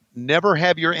 Never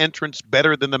have your entrance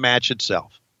better than the match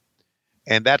itself.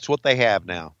 And that's what they have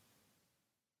now.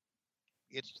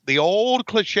 It's the old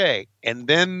cliche, and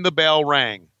then the bell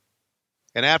rang.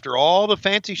 And after all the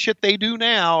fancy shit they do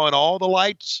now, and all the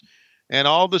lights and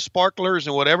all the sparklers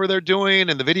and whatever they're doing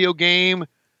and the video game,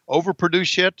 overproduced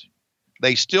shit,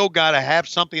 they still got to have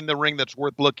something in the ring that's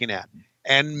worth looking at.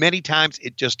 And many times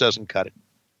it just doesn't cut it.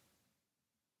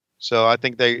 So I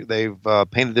think they've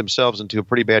painted themselves into a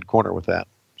pretty bad corner with that.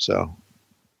 So,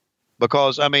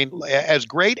 because, I mean, as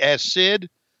great as Sid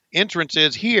entrance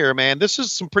is here, man, this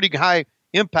is some pretty high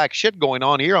impact shit going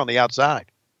on here on the outside.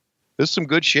 This is some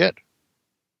good shit.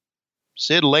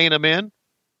 Sid laying them in.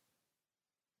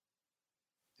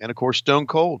 And, of course, Stone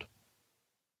Cold.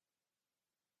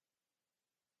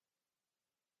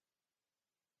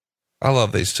 I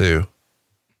love these two.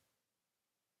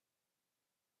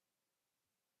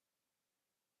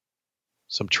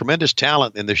 Some tremendous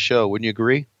talent in this show. Wouldn't you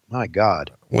agree? My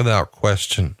God. Without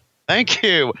question. Thank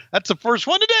you. That's the first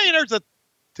one today. There's a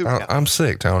two. I'm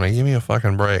sick, Tony. Give me a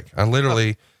fucking break. I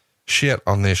literally shit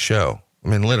on this show. I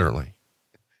mean, literally.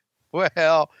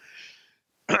 Well,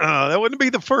 that wouldn't be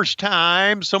the first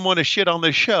time someone has shit on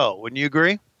this show. Wouldn't you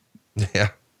agree? Yeah.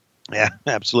 Yeah,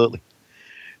 absolutely.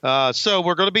 So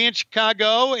we're going to be in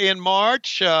Chicago in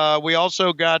March. We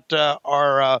also got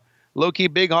our Low-Key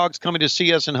Big Hogs coming to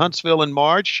see us in Huntsville in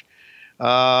March.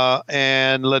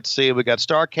 And let's see, we got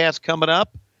StarCast coming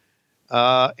up.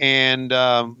 And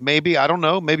maybe, I don't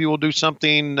know, maybe we'll do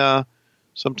something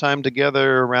sometime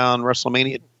together around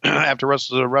WrestleMania, after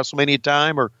WrestleMania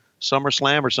time, or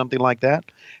SummerSlam or something like that.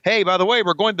 Hey, by the way,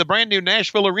 we're going to the brand new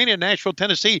Nashville Arena in Nashville,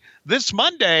 Tennessee this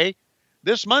Monday.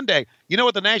 You know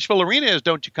what the Nashville Arena is,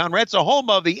 don't you, Conrad? It's the home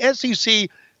of the SEC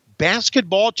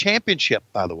Basketball Championship,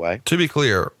 by the way. To be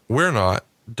clear, we're not.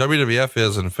 WWF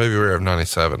is in February of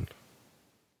 97.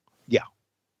 Yeah.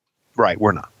 Right,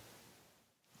 we're not.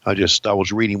 I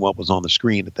was reading what was on the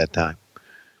screen at that time.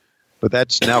 But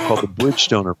that's now called the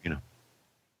Bridgestone Arena.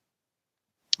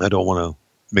 I don't want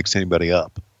to mix anybody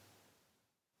up.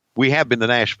 We have been to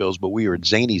Nashville's, but we were at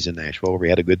Zany's in Nashville where we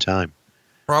had a good time.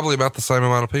 Probably about the same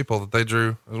amount of people that they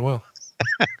drew as well.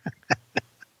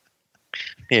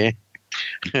 Yeah.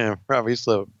 Yeah, probably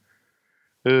so.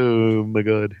 Oh my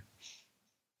God.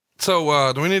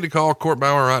 So, do we need to call Court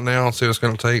Bauer right now and see what it's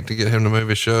going to take to get him to move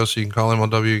his show so you can call him on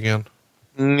W again?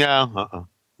 No,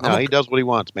 No, he does what he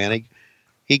wants, man.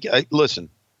 He listen,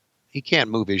 he can't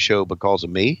move his show because of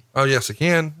me. Oh, yes, he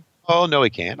can. Oh, no, he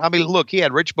can't. I mean, look, he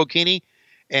had Rich Bocchini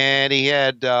and he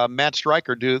had Matt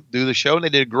Stryker do the show, and they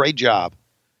did a great job.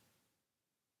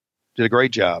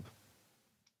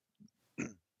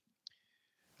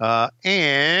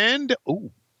 And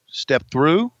step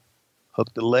through,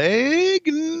 hook the leg,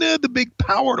 and the big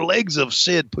power legs of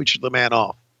Sid push the man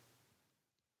off.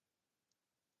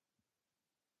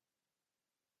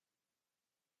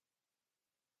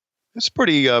 It's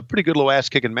pretty good little ass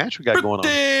kicking match we got going on.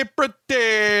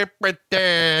 Pretty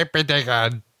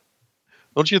good.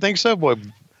 Don't you think so? Boy,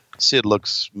 Sid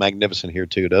looks magnificent here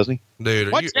too, doesn't he?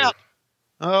 Dude, watch out!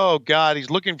 Oh God, he's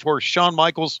looking for Shawn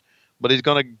Michaels, but he's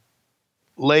going to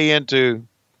lay into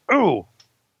Stone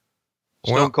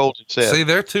Cold and Sid. See,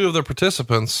 they're two of the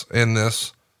participants in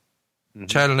this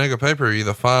Chattanooga pay-per-view,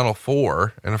 the Final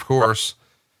Four, and of course,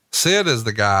 Sid is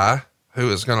the guy who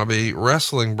is going to be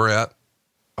wrestling Brett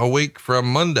a week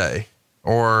from Monday,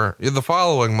 or the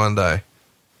following Monday.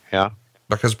 Yeah,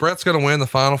 because Brett's going to win the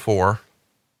Final Four,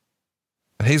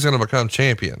 and he's going to become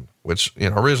champion. Which,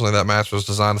 originally that match was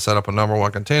designed to set up a number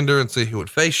one contender and see who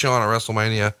would face Shawn at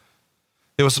WrestleMania.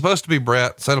 It was supposed to be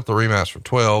Brett, set up the rematch for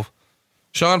 12.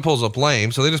 Shawn pulls up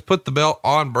lame, so they just put the belt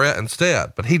on Brett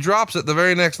instead. But he drops it the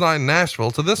very next night in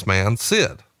Nashville to this man,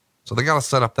 Sid. So they got to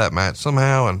set up that match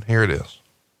somehow, and here it is.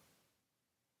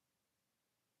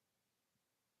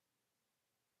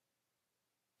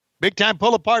 Big time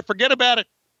pull apart. Forget about it.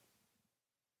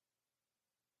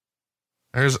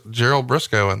 There's Gerald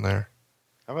Briscoe in there.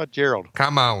 How about Gerald?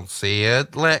 Come on,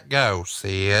 Sid. Let go,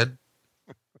 Sid.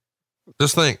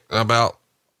 Just think about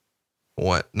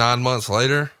 9 months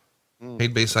later,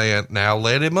 he'd be saying, now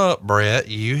let him up, Brett.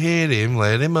 You hit him.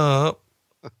 Let him up.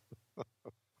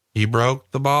 You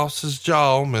broke the boss's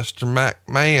jaw. Mr.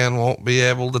 McMahon won't be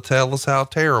able to tell us how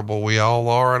terrible we all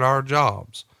are at our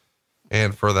jobs.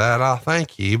 And for that, I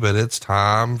thank you, but it's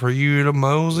time for you to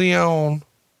mosey on.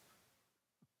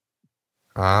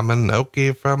 I'm a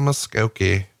Noki from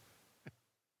Muskogee.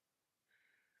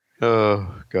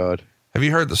 Oh, God. Have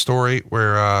you heard the story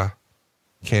where,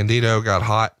 Candido got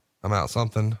hot about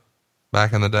something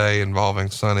back in the day involving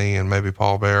Sonny and maybe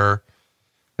Paul Bearer?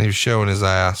 And he was showing his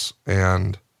ass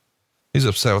and he's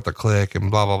upset with the clique and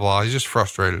blah, blah, blah. He's just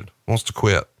frustrated, wants to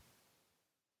quit.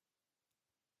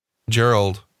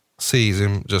 Gerald sees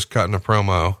him just cutting a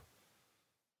promo,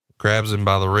 grabs him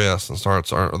by the wrist and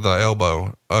the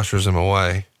elbow, ushers him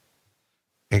away.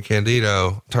 And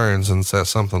Candido turns and says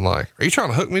something like, are you trying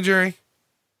to hook me, Jerry?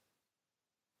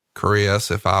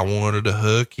 Chris, if I wanted to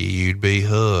hook you, you'd be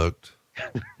hooked.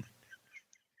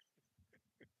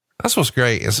 That's what's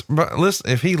great. But listen,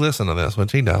 if he listened to this,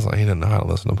 which he doesn't, he didn't know how to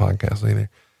listen to podcasts either.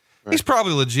 Right. He's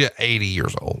probably legit 80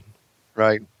 years old.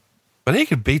 Right. But he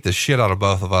could beat the shit out of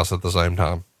both of us at the same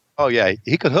time. Oh yeah.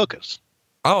 He could hook us.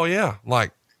 Oh yeah.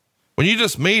 Like when you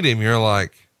just meet him, you're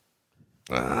like,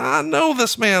 I know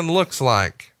this man looks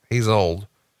like he's old,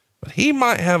 but he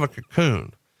might have a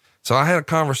cocoon. So I had a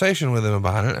conversation with him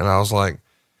about it and I was like,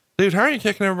 dude, how are you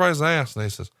kicking everybody's ass? And he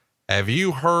says, have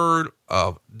you heard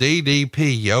of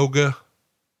DDP yoga? And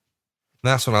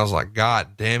that's when I was like,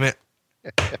 God damn it.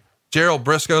 Gerald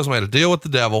Briscoe's made a deal with the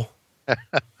devil.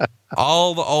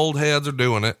 All the old heads are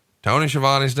doing it. Tony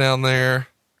Schiavone's down there.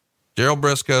 Gerald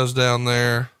Briscoe's down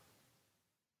there.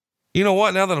 You know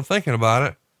what? Now that I'm thinking about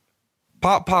it,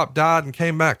 Pop died and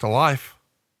came back to life.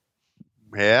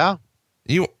 Yeah.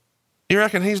 You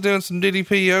reckon he's doing some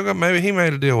DDP yoga? Maybe he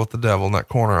made a deal with the devil in that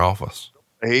corner office.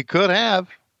 He could have.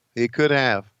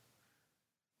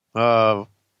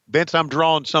 Vince, I'm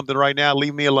drawing something right now.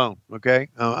 Leave me alone. Okay.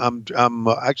 I'm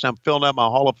filling out my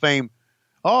Hall of Fame.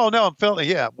 Oh no,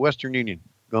 Western Union.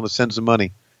 Going to send some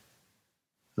money.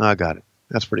 I got it.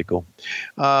 That's pretty cool.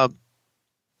 A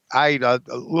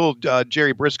little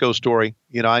Jerry Briscoe story.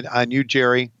 You know, I knew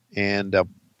Jerry and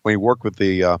when he worked with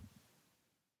the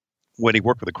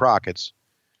Crockett's,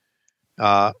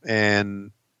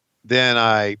 and then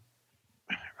I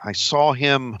saw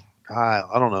him, I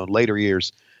don't know, later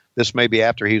years. This may be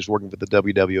after he was working for the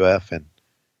WWF, and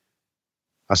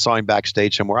I saw him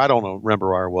backstage somewhere. I don't remember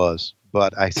where I was,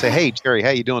 but I say, hey, Jerry, how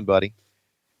you doing, buddy?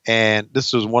 And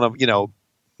this was one of,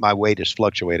 my weight has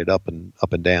fluctuated up and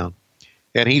down.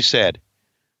 And he said,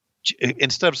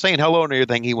 instead of saying hello and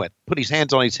everything, he put his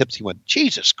hands on his hips. He went,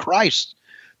 Jesus Christ,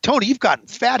 Tony, you've gotten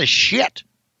fat as shit.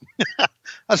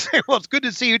 I said, well, it's good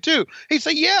to see you too. He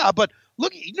said, yeah, but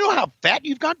look, you know how fat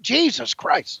you've got? Jesus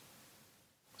Christ.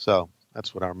 So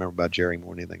that's what I remember about Jerry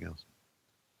more than anything else.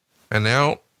 And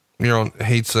now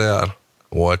he said,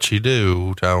 what you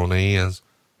do, Tony, is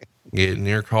get in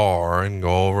your car and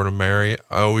go over to Marietta.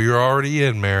 Oh, you're already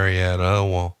in Marietta.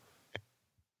 Well,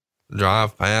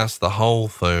 drive past the Whole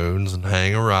Foods and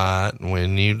hang a right. And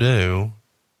when you do,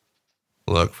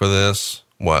 look for this,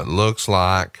 what looks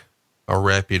like a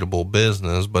reputable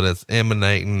business, but it's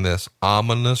emanating this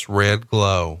ominous red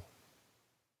glow.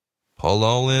 Pull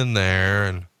all in there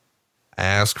and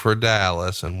ask for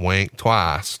Dallas and wink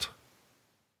twice.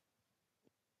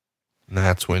 And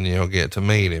that's when you'll get to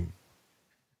meet him.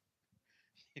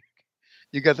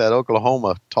 You got that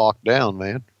Oklahoma talk down,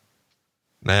 man.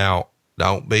 Now,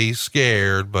 don't be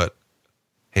scared, but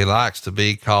he likes to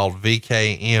be called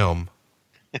VKM.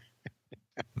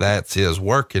 That's his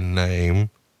working name.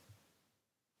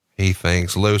 He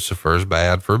thinks Lucifer's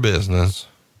bad for business.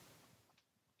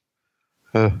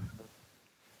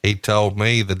 He told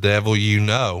me the devil you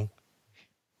know.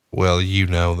 Well, you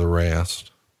know the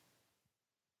rest.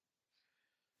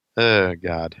 Oh,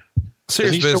 God.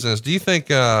 Serious business. Do you think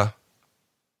that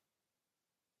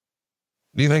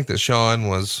Sean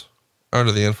was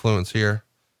under the influence here?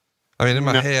 I mean, in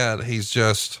my head, he's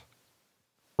just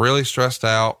really stressed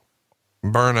out,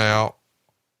 burnt out.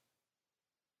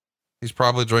 He's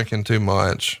probably drinking too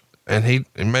much, and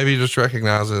maybe just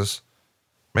recognizes,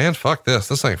 man, fuck this.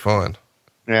 This ain't fun.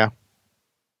 Yeah.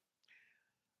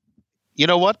 You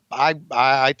know what?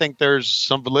 I think there's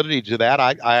some validity to that.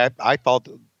 I thought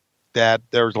that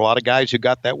there's a lot of guys who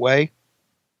got that way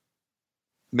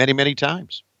many, many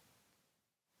times.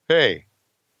 Hey,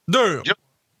 damn.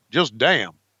 Just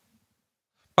damn.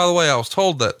 By the way, I was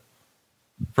told that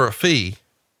for a fee,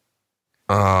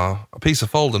 a piece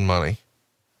of folding money,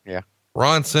 Yeah.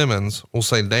 Ron Simmons will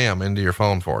say damn into your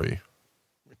phone for you.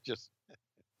 Just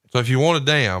So if you want a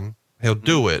damn, he'll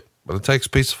do it, but it takes a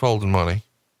piece of folding money.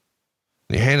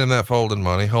 You hand him that folding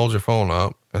money, hold your phone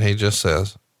up, and he just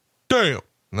says, damn.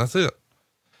 And that's it.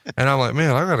 And I'm like,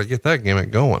 man, I got to get that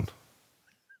gimmick going.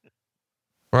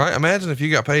 Right? Imagine if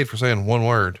you got paid for saying one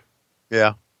word.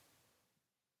 yeah.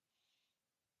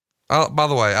 By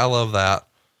the way, I love that.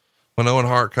 When Owen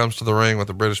Hart comes to the ring with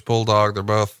the British Bulldog, they're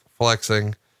both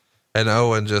flexing, and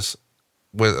Owen just,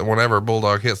 whenever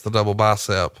Bulldog hits the double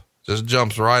bicep, just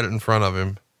jumps right in front of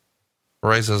him,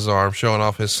 raises his arm, showing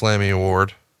off his Slammy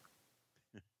award.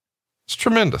 It's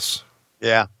tremendous.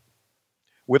 Yeah.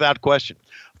 Without question.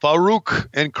 Farouk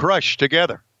and Crush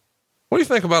together. What do you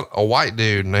think about a white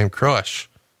dude named Crush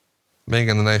being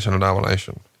in the Nation of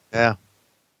Domination? Yeah.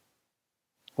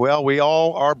 Well, we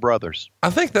all are brothers. I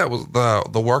think that was the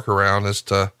workaround, is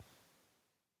to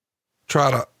try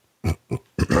to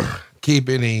keep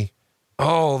any,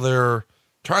 they're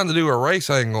trying to do a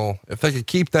race angle. If they could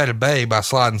keep that at bay by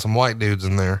sliding some white dudes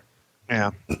in there.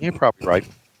 Yeah. You're probably right.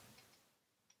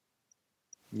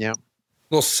 Yeah.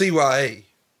 Little CYA.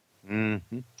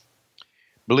 Mm-hmm.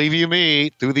 Believe you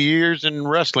me, through the years in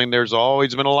wrestling, there's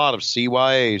always been a lot of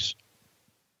CYAs.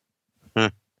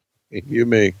 You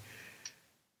me.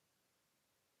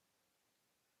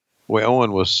 Well,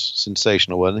 Owen was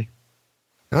sensational, wasn't he?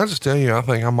 Can I just tell you, I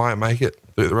think I might make it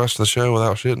through the rest of the show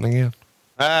without shitting again.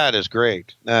 That is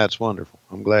great. That's wonderful.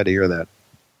 I'm glad to hear that.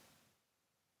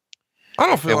 I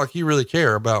don't feel like you really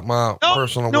care about my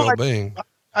personal well-being.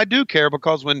 I do care,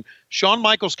 because when Shawn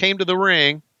Michaels came to the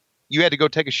ring, you had to go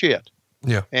take a shit.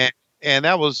 Yeah. And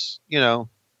that was, that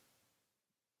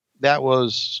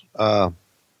was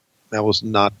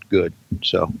not good.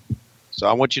 So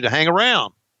I want you to hang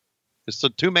around. It's a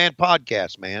 2-man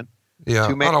podcast, man. Yeah.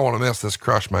 I don't want to miss this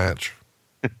Crush match.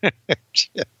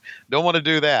 Don't want to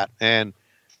do that. And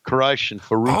Crush and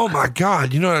Farouk. Oh my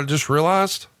God. You know what I just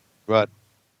realized? But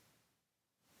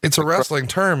it's a wrestling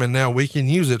term, and now we can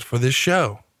use it for this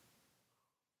show.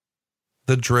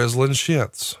 The drizzling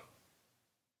shits.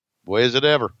 Boy, is it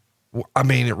ever. I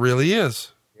mean, it really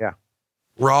is. Yeah.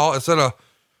 Raw, instead of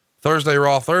Thursday,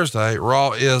 Raw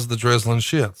is the drizzling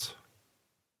shits.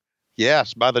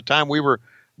 Yes. By the time we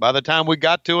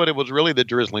got to it, it was really the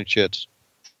drizzling shits.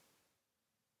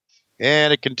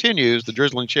 And it continues, the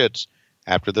drizzling shits,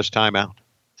 after this timeout.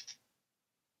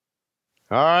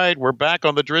 All right. We're back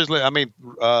on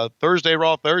the Thursday,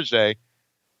 Raw Thursday.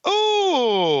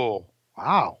 Oh,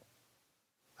 wow.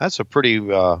 That's a pretty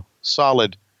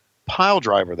solid pile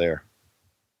driver there.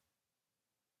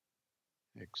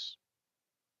 Thanks.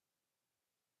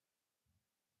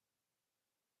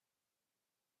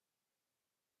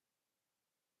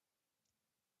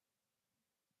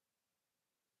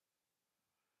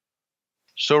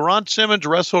 So Ron Simmons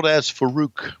wrestled as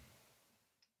Farouk.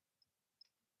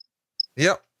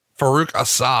 Yep. Farouk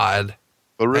Asad.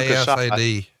 Farouk ASAD.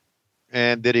 Asad.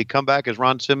 And did he come back as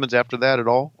Ron Simmons after that at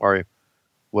all? Or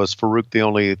was Farouk the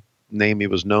only name he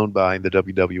was known by in the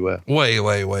WWF? Way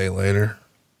later.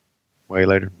 Way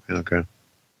later? Okay. What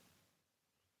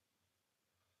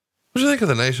do you think of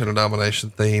the Nation of Domination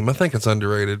theme? I think it's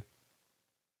underrated.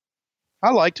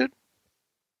 I liked it.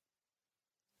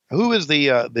 Who is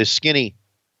the skinny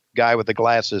guy with the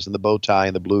glasses and the bow tie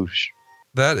and the blue?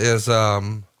 That is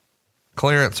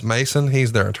Clarence Mason.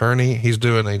 He's their attorney. He's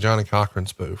doing a Johnny Cochran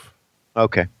spoof.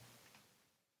 Okay.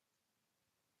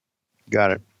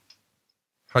 Got it.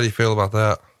 How do you feel about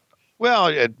that? Well,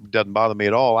 it doesn't bother me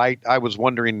at all. I was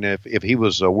wondering if he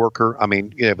was a worker. I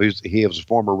mean, if he was a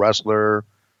former wrestler.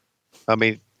 I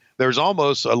mean, there's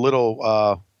almost a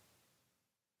little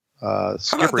How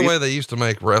about the way they used to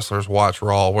make wrestlers watch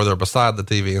Raw, where they're beside the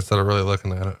TV instead of really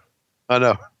looking at it? I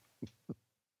know.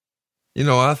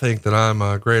 I think that I'm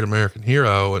a great American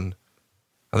hero, and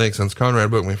I think since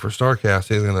Conrad booked me for StarCast,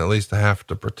 he's going to at least have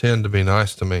to pretend to be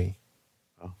nice to me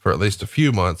for at least a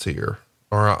few months here,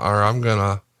 or I'm going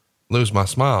to lose my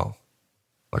smile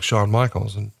like Shawn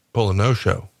Michaels and pull a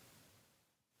no-show.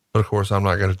 But of course, I'm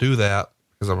not going to do that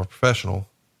because I'm a professional.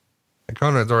 And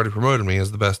Conrad's already promoted me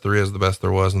as the best there is, the best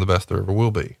there was, and the best there ever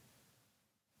will be.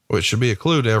 Which should be a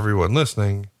clue to everyone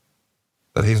listening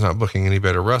that he's not booking any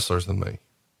better wrestlers than me.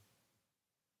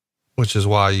 Which is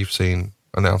why you've seen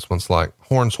announcements like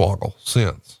Hornswoggle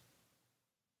since.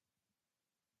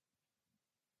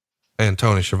 And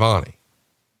Tony Schiavone.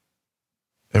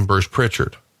 And Bruce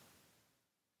Pritchard.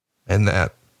 And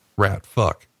that rat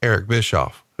fuck, Eric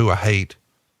Bischoff, who I hate,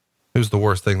 who's the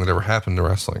worst thing that ever happened to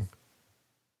wrestling.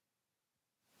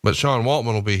 but Sean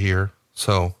Waltman will be here.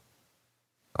 So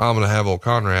I'm going to have old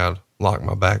Conrad lock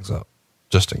my bags up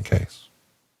just in case.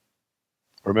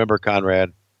 Remember,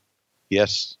 Conrad,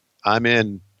 yes, I'm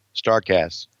in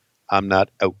StarCast. I'm not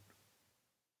out.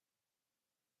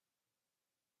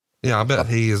 Yeah, I bet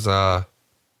he is, This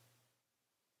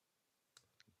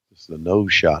is the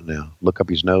nose shot now. Look up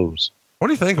his nose. what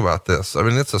do you think about this? I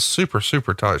mean, it's a super,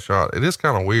 super tight shot. It is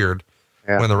kind of weird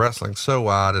when the wrestling's so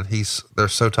wide and they're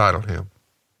so tight on him.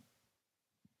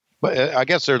 But I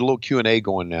guess there's a little Q&A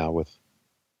going now with.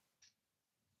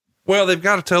 Well, they've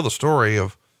got to tell the story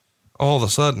of all of a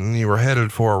sudden you were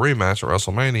headed for a rematch at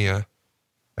WrestleMania,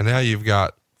 and now you've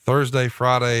got Thursday,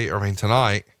 Friday,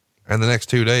 tonight, and the next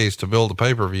 2 days to build a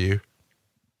pay-per-view.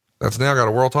 That's now got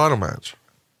a world title match.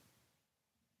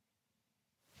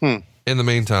 In the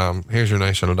meantime, here's your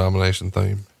Nation of Domination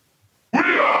theme. We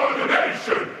are the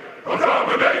Nation of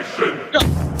Domination.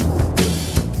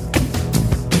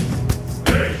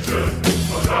 Nation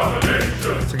of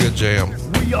Domination. It's a good jam.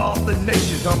 We are the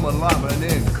nation, come alive and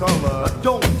in color.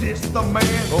 Don't diss the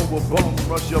man, or we'll bum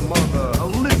rush your mother.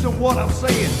 Listen what I'm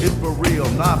saying, it's for real,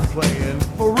 not playing.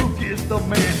 Farouk is the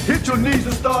man, hit your knees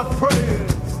and start praying.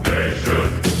 Nation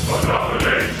of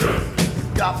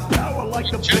Domination. Got power like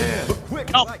the band, but quick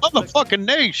Oh, like motherfucking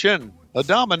Nation of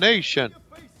Domination.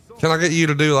 Can I get you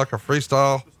to do like a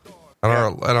freestyle at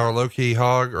our low key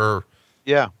hog or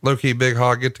Yeah. low key big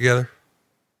hog get together?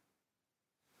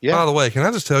 Yeah. By the way, can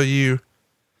I just tell you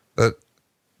that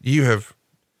you have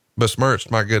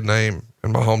besmirched my good name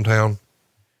in my hometown?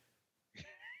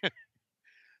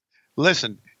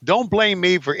 Listen, don't blame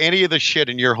me for any of the shit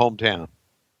in your hometown.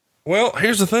 Well,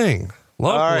 here's the thing.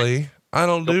 Locally, right. I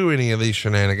don't do any of these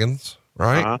shenanigans,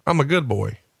 right? Uh-huh. I'm a good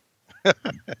boy.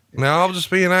 Now I'll just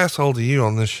be an asshole to you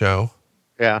on this show.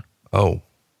 Yeah. Oh,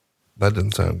 that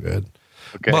didn't sound good.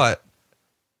 Okay. But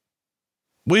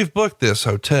we've booked this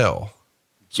hotel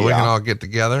so we Yeah. can all get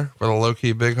together for the low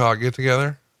key big hog get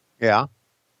together. Yeah.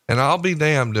 And I'll be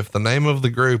damned if the name of the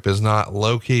group is not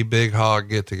low key big hog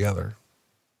get together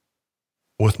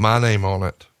with my name on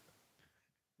it.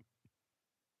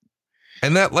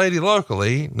 And that lady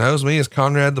locally knows me as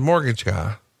Conrad the mortgage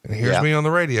guy and hears Yeah. me on the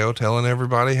radio telling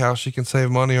everybody how she can save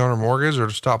money on her mortgage or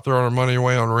to stop throwing her money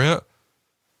away on rent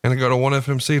and to go to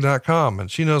 1fmc.com.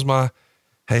 And she knows my,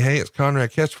 hey, it's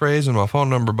Conrad catchphrase and my phone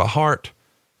number by heart.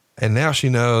 And now she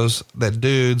knows that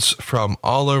dudes from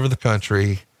all over the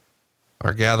country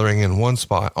are gathering in one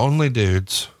spot, only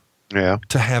dudes, Yeah.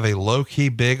 to have a low key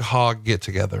big hog get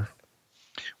together.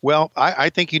 Well,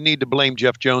 I think you need to blame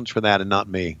Jeff Jones for that and not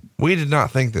me. We did not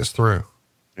think this through.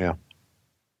 Yeah.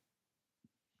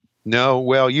 No,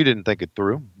 well, you didn't think it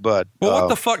through, but Well, what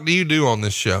the fuck do you do on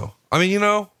this show? I mean,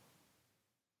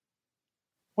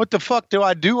 what the fuck do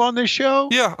I do on this show?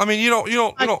 yeah. I mean, you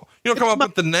don't come up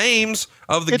with the names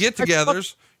of the It's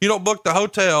get-togethers. You don't book the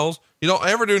hotels. You don't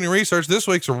ever do any research. This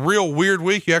week's a real weird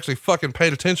week. You actually fucking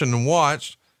paid attention and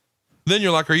watched. Then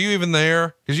you're like, are you even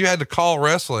there? Cause you had to call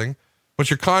wrestling, which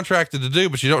you're contracted to do,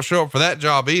 but you don't show up for that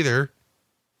job either.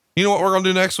 You know what we're going to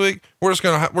do next week? We're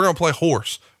going to play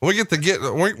horse. When we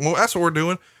well, that's what we're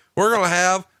doing. We're going to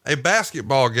have a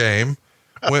basketball game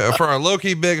for our low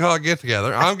key big hog get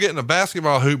together. I'm getting a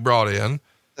basketball hoop brought in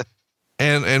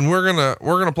and we're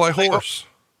going to play horse.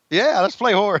 Yeah, let's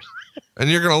play horse. And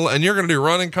you're going to do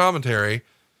running commentary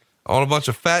on a bunch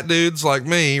of fat dudes like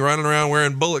me running around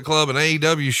wearing Bullet Club and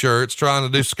AEW shirts, trying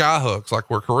to do sky hooks like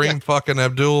we're Kareem fucking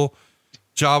Abdul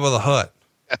Jabba the Hutt.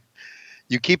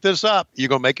 You keep this up, you're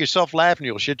going to make yourself laugh and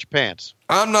you'll shit your pants.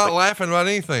 I'm not laughing about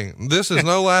anything. This is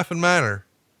no laughing matter.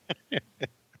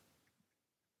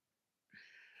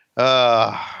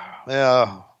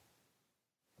 Yeah.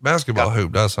 Basketball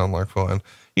hoop does sound like fun.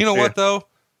 You know what though?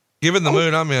 Given the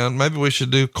mood I'm in, maybe we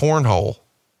should do cornhole.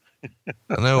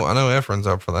 I know Efren's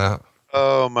up for that.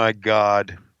 Oh my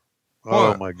God. Oh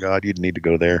What? my God. You'd need to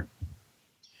go there.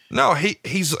 No, he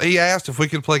asked if we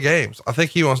could play games. I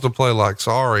think he wants to play like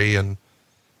Sorry and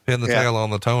Pin the Tail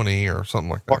on the Tony or something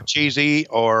like Or that. cheesy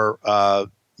or,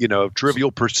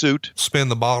 Trivial Pursuit. Spin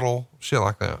the bottle, shit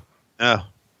like that. Oh, I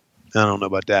don't know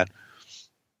about that.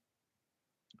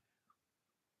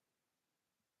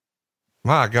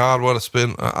 My God, what a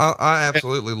spin. I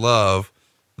absolutely love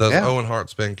those Yeah. Owen Hart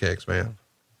spin kicks, man.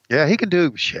 Yeah, he can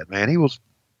do shit, man. He was.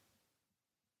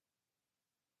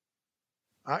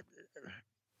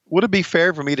 Would it be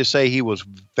fair for me to say he was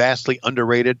vastly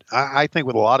underrated? I think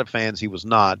with a lot of fans he was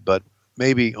not, but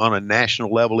maybe on a national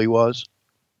level he was.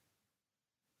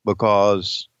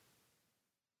 Because,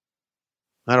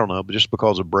 I don't know, but just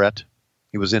because of Brett,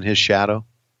 he was in his shadow.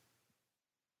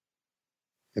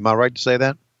 Am I right to say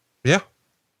that? Yeah.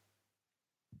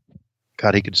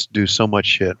 God, he could do so much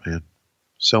shit, man.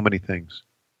 So many things.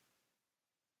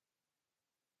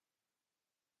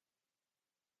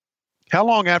 How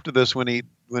long after this when he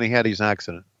had his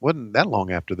accident? Wasn't that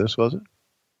long after this, was it?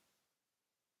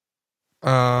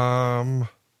 Yeah,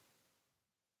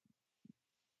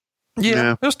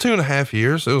 it was 2.5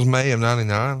 years. It was May of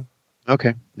 99.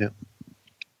 Okay. Yeah.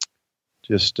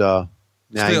 Just, now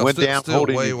he went down still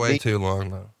holding way too long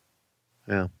though.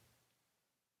 Yeah.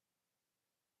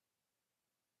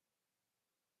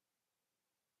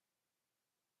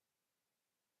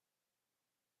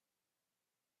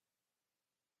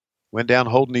 Went down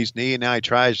holding his knee, and now he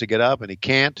tries to get up, and he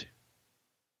can't.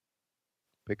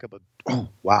 Pick up oh,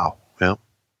 wow. Yeah.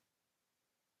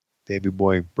 Davey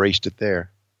Boy braced it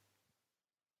there.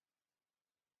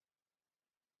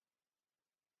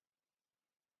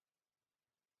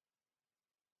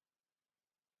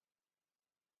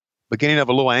 Beginning of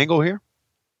a little angle here.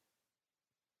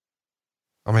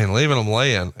 I mean, leaving them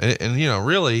laying, and you know,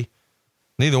 really,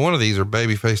 neither one of these are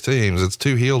babyface teams. It's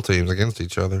two heel teams against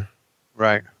each other.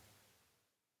 Right.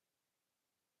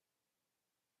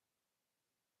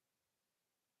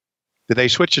 Did they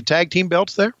switch to tag team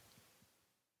belts there?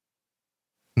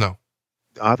 No.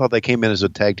 I thought they came in as a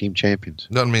tag team champions.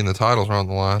 Doesn't mean the titles are on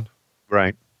the line.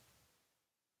 Right.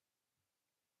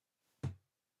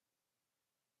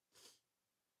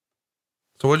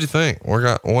 So what'd you think? We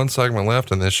got one segment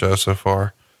left in this show so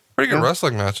far. Pretty good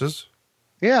wrestling matches.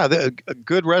 Yeah.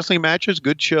 Good wrestling matches,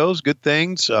 good shows, good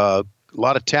things, a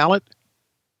lot of talent.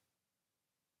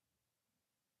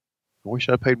 I wish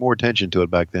I paid more attention to it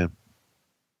back then.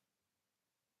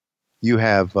 You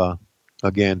have,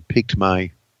 again, piqued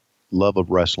my love of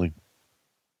wrestling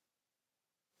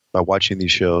by watching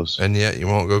these shows. And yet you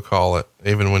won't go call it,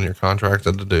 even when you're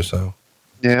contracted to do so.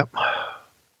 Yeah.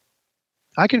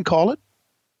 I can call it.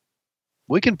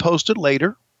 We can post it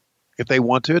later if they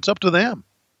want to. It's up to them.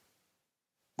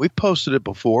 We've posted it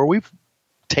before. We've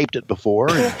taped it before.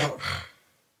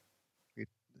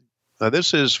 Now,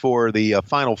 this is for the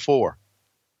Final Four.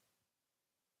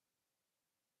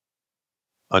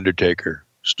 Undertaker,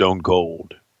 Stone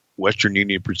Cold, Western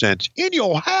Union presents In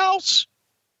Your House.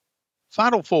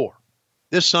 Final Four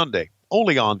this Sunday,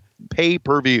 only on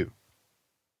pay-per-view.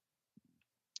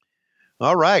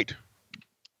 All right.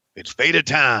 It's Vader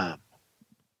time.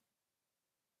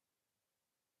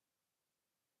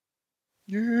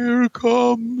 Here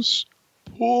comes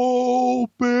Paul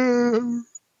Bear.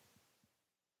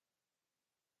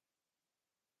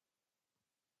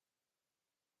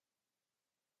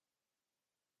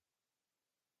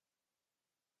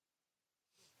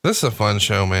 This is a fun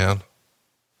show, man.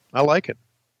 I like it.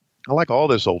 I like all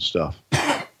this old stuff.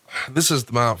 This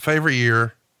is my favorite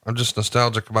year. I'm just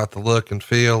nostalgic about the look and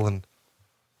feel. And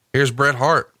here's Bret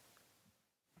Hart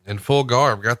in full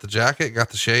garb. Got the jacket, got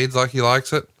the shades like he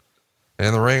likes it. And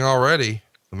in the ring already,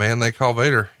 the man they call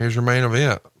Vader. Here's your main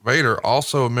event. Vader,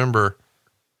 also a member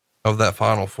of that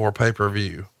Final Four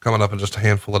pay-per-view, coming up in just a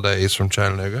handful of days from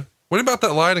Chattanooga. What about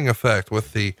that lighting effect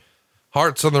with the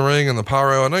hearts in the ring and the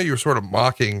pyro? I know you were sort of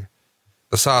mocking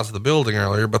the size of the building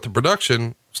earlier, but the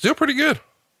production still pretty good.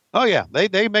 Oh yeah.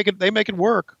 They make it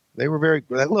work. They were very,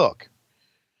 look,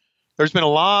 there's been a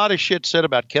lot of shit said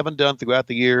about Kevin Dunn throughout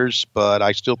the years, but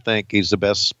I still think he's the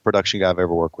best production guy I've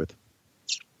ever worked with.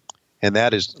 And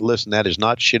that is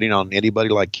not shitting on anybody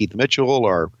like Keith Mitchell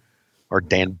or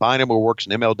Dan Bynum, who works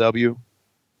in MLW.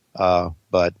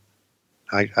 But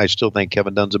I still think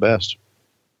Kevin Dunn's the best.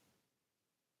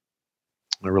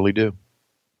 I really do.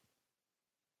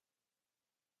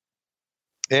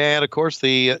 And of course,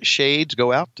 the shades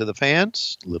go out to the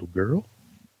fans. Little girl.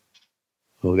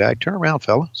 Little guy, turn around,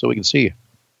 fella, so we can see you.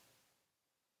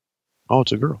 Oh,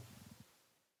 it's a girl.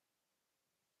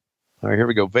 All right, here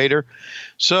we go. Vader.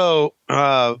 So,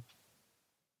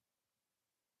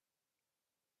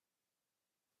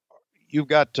 you've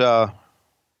got, what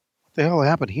the hell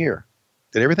happened here?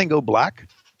 Did everything go black?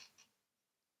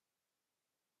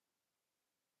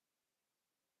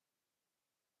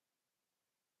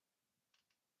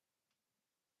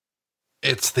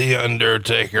 It's the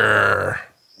Undertaker.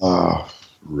 Oh,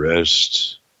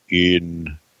 rest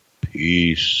in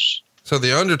peace. So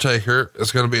the Undertaker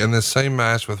is going to be in this same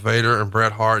match with Vader and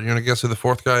Bret Hart. You want to guess who the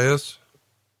fourth guy is?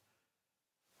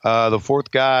 The fourth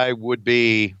guy would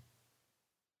be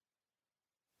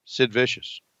Sid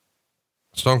Vicious.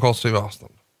 Stone Cold Steve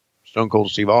Austin. Stone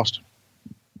Cold Steve Austin.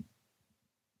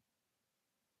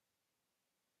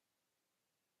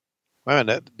 Wait a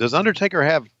minute. Does Undertaker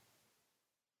have...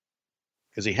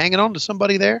 Is he hanging on to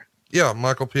somebody there? Yeah,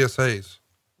 Michael P.S. Hayes.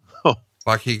 Oh.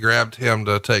 Like he grabbed him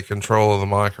to take control of the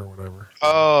mic or whatever.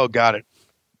 Oh, got it.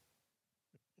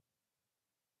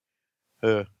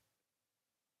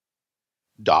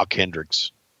 Doc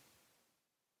Hendricks.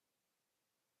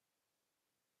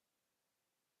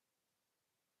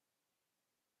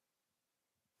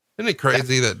 Isn't it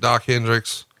crazy that Doc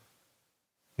Hendricks,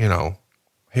 you know,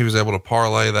 he was able to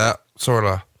parlay that sort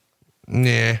of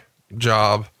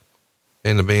job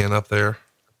into being up there?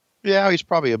 Yeah, he's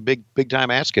probably a big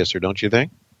time ass kisser, don't you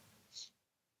think?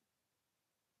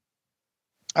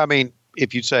 I mean,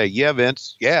 if you say, yeah,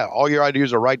 Vince, yeah, all your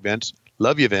ideas are right, Vince.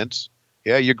 Love you, Vince.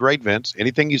 Yeah, you're great, Vince.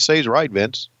 Anything you say is right,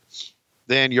 Vince.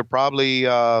 Then you're probably,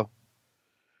 I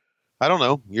don't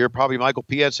know, you're probably Michael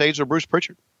P.S. Hayes or Bruce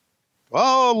Pritchard.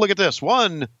 Oh, look at this.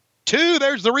 1, 2,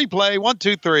 there's the replay. 1,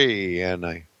 2, 3.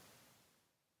 And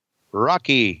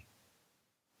Rocky,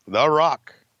 the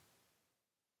Rock.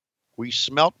 We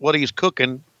smelt what he's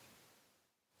cooking.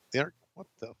 There, what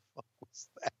the fuck was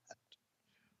that?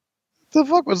 What the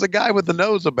fuck was the guy with the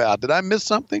nose about? Did I miss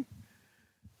something?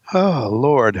 Oh,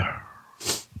 Lord.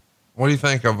 What do you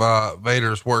think of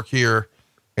Vader's work here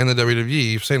in the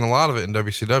WWE? You've seen a lot of it in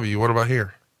WCW. What about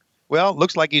here? Well,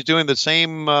 looks like he's doing the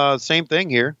same thing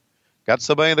here. Got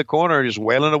somebody in the corner just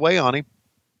wailing away on him.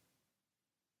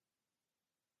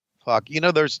 Fuck, you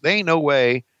know, there ain't no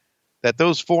way that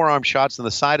those forearm shots in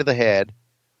the side of the head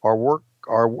are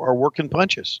working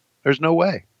punches. There's no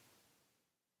way.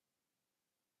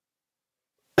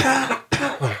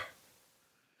 And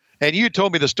you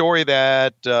told me the story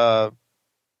that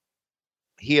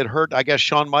he had hurt, I guess,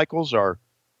 Shawn Michaels or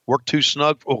worked too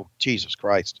snug. Oh, Jesus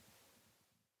Christ.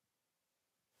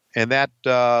 And that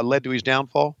led to his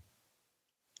downfall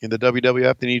in the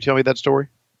WWF. Didn't you tell me that story?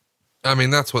 I mean,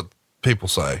 that's what people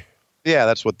say. Yeah,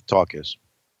 that's what the talk is.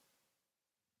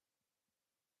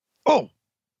 Oh.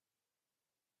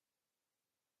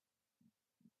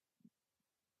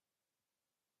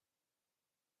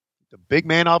 The big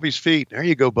man off his feet. There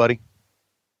you go, buddy.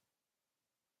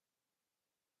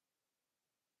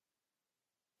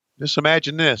 Just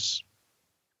imagine this.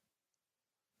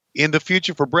 In the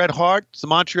future for Bret Hart, it's the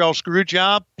Montreal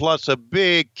Screwjob plus a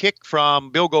big kick from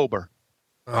Bill Goldberg.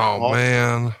 Oh,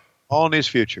 man. All in his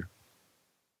future.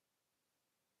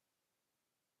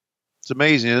 It's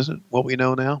amazing, isn't it? What we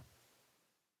know now.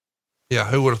 Yeah.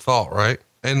 Who would have thought, right?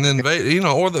 And then, Vader, you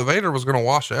know, or that Vader was going to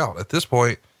wash out at this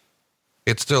point.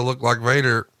 It still looked like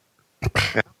Vader,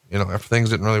 you know, after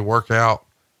things didn't really work out,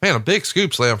 man, a big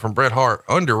scoop slam from Bret Hart,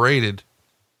 underrated.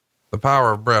 The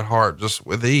power of Bret Hart just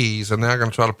with ease. And now going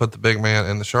to try to put the big man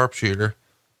in the sharpshooter.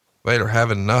 Vader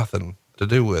having nothing to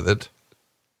do with it.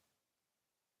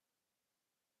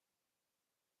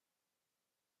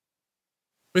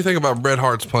 What do you think about Bret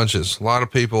Hart's punches? A lot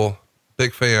of people,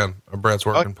 big fan of Bret's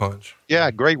working punch. Yeah.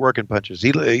 Great working punches.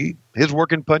 His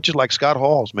working punches like Scott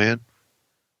Hall's, man.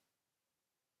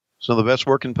 Some of the best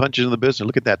working punches in the business.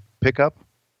 Look at that pickup.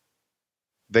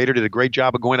 Vader did a great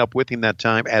job of going up with him that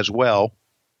time as well.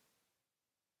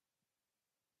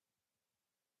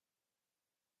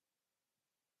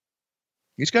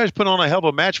 These guys put on a hell of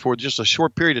a match for just a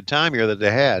short period of time here that they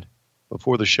had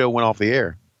before the show went off the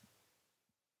air.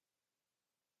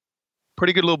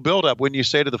 Pretty good little build up, wouldn't you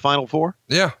say, to the Final Four?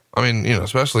 Yeah. I mean, you know,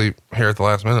 especially here at the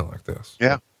last minute like this.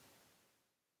 Yeah.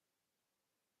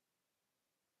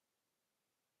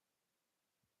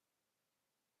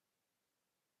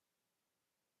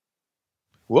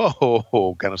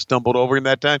 Whoa, kind of stumbled over him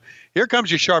that time. Here comes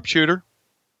your sharpshooter.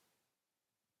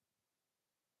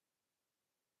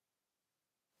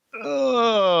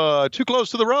 Too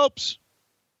close to the ropes.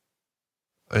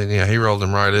 And yeah, he rolled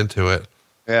him right into it.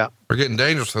 Yeah. We're getting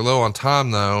dangerously low on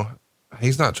time though.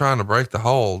 He's not trying to break the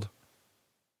hold.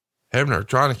 Hebner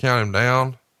trying to count him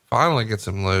down. Finally gets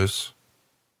him loose.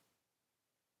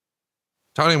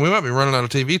 Tony, we might be running out of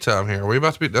TV time here. Are we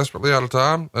about to be desperately out of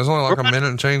time? There's only like a minute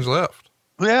and change left.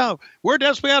 Yeah, we're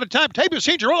desperately out of time. Tape is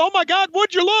seen. Oh my God,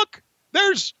 would you look?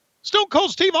 There's Stone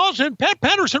Cold Steve Austin and Pat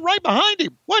Patterson right behind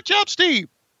him. Watch out, Steve.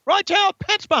 Right out,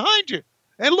 Pat's behind you.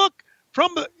 And look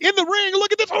in the ring.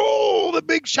 Look at this. Oh, the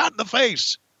big shot in the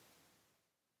face.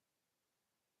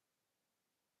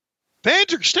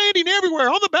 Fans are standing everywhere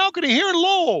on the balcony here in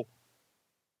Lowell.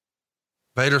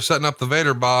 Vader setting up the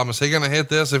Vader bomb. Is he going to hit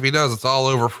this? If he does, it's all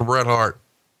over for Bret Hart.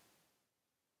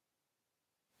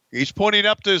 He's pointing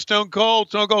up to Stone Cold.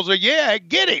 Stone Cold said, yeah,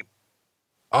 get him.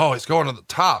 Oh, he's going to the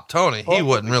top. Tony, he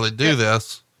wouldn't really do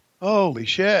this. Holy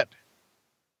shit.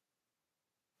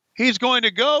 He's going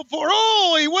to go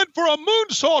he went for a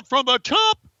moonsault from the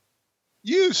top.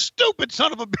 You stupid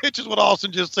son of a bitch is what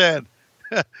Austin just said.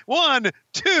 1,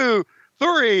 2,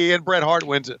 3, and Bret Hart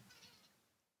wins it.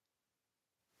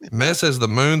 Misses the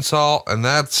moonsault, and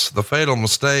that's the fatal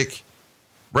mistake.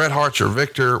 Bret Hart's your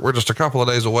victor. We're just a couple of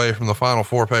days away from the Final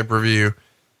Four pay-per-view.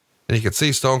 And you could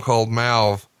see Stone Cold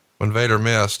mouth when Vader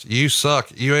missed. You suck.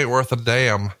 You ain't worth a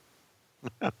damn.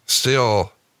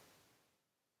 Still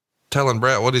telling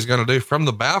Bret what he's going to do from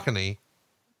the balcony.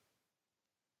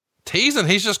 Teasing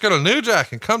he's just going to New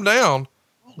Jack and come down.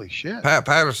 Holy shit. Pat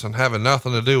Patterson having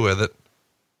nothing to do with it.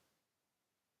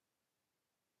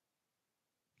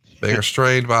 Being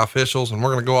restrained by officials, and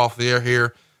we're going to go off the air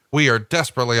here. We are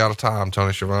desperately out of time,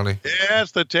 Tony Schiavone.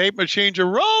 Yes, the tape machines are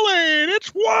rolling.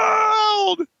 It's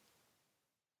wild.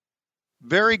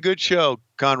 Very good show,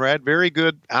 Conrad. Very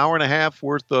good hour and a half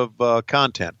worth of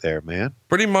content there, man.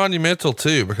 Pretty monumental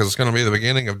too, because it's going to be the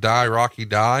beginning of Die Rocky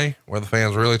Die, where the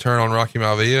fans really turn on Rocky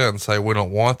Maivia and say, we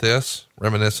don't want this,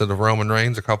 reminiscent of Roman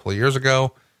Reigns a couple of years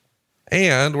ago,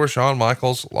 and where Shawn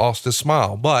Michaels lost his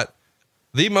smile. But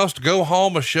the most go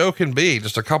home a show can be,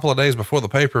 just a couple of days before the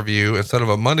pay-per-view, instead of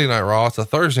a Monday Night Raw, it's a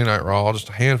Thursday Night Raw, just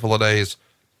a handful of days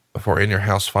before In Your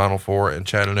House Final Four in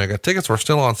Chattanooga. Tickets were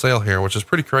still on sale here, which is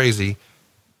pretty crazy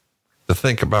to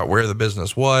think about where the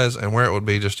business was and where it would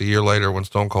be just a year later when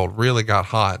Stone Cold really got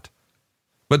hot.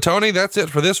 But Tony, that's it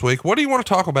for this week. What do you want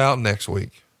to talk about next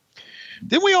week?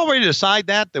 Didn't we already decide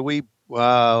that we,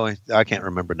 I can't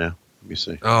remember now. Let me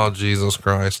see. Oh, Jesus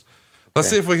Christ. Let's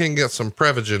see if we can get some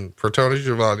Prevagen for Tony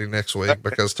Schiavone next week,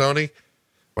 because Tony,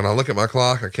 when I look at my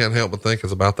clock, I can't help but think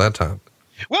it's about that time.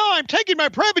 Well, I'm taking my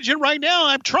Prevagen right now.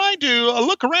 I'm trying to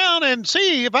look around and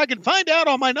see if I can find out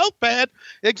on my notepad.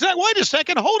 Wait a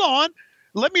second. Hold on.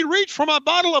 Let me reach for my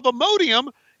bottle of Imodium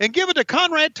and give it to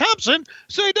Conrad Thompson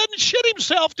so he doesn't shit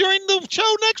himself during the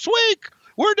show next week.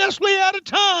 We're desperately out of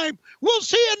time. We'll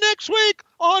see you next week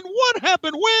on What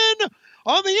Happened When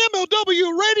on the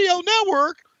MLW Radio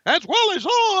Network, as well as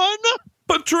on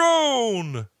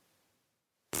Patron.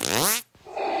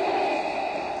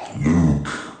 Luke,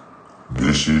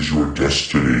 this is your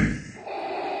destiny.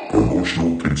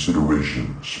 Promotional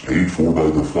considerations paid for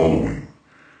by the following.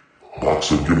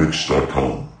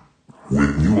 BoxOfGimmicks.com.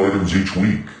 With new items each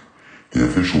week. The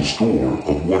official store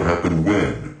of What Happened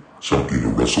When. Something to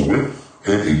wrestle with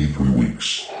and 83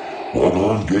 weeks. Log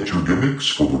on, get your gimmicks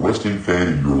for the wrestling fan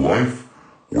in your life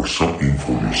or something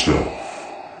for yourself.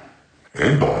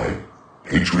 And by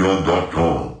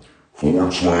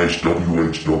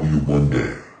Patreon.com/WHW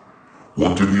Monday.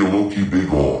 Want to be a low-key big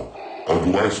hog, a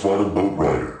glass-bottom boat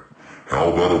rider? How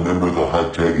about a member of the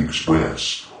Hot Tag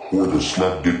Express or the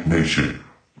Slapdick Nation?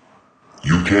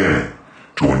 You can.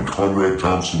 Join Conrad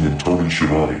Thompson and Tony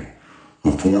Schiavone.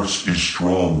 The force is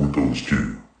strong with those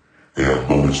two. They have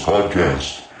bonus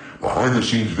podcasts,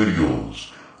 behind-the-scenes videos,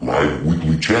 live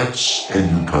weekly chats,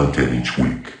 and new content each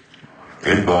week.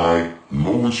 And by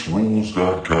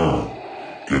LoisRules.com.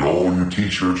 Get all your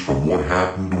t-shirts from What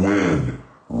Happened When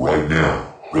right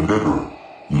now. Remember,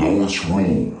 Lois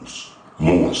rules.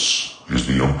 Lois is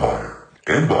the umpire.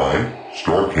 And by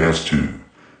StarCast 2.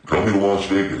 Coming to Las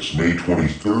Vegas May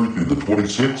 23rd through the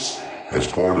 26th as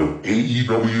part of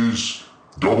AEW's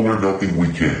Double or Nothing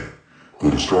Weekend. Go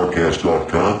to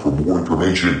StarCast.com for more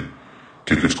information.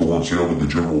 Tickets go on sale to the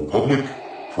general public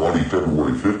Friday,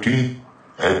 February 15th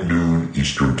at noon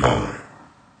Eastern Time.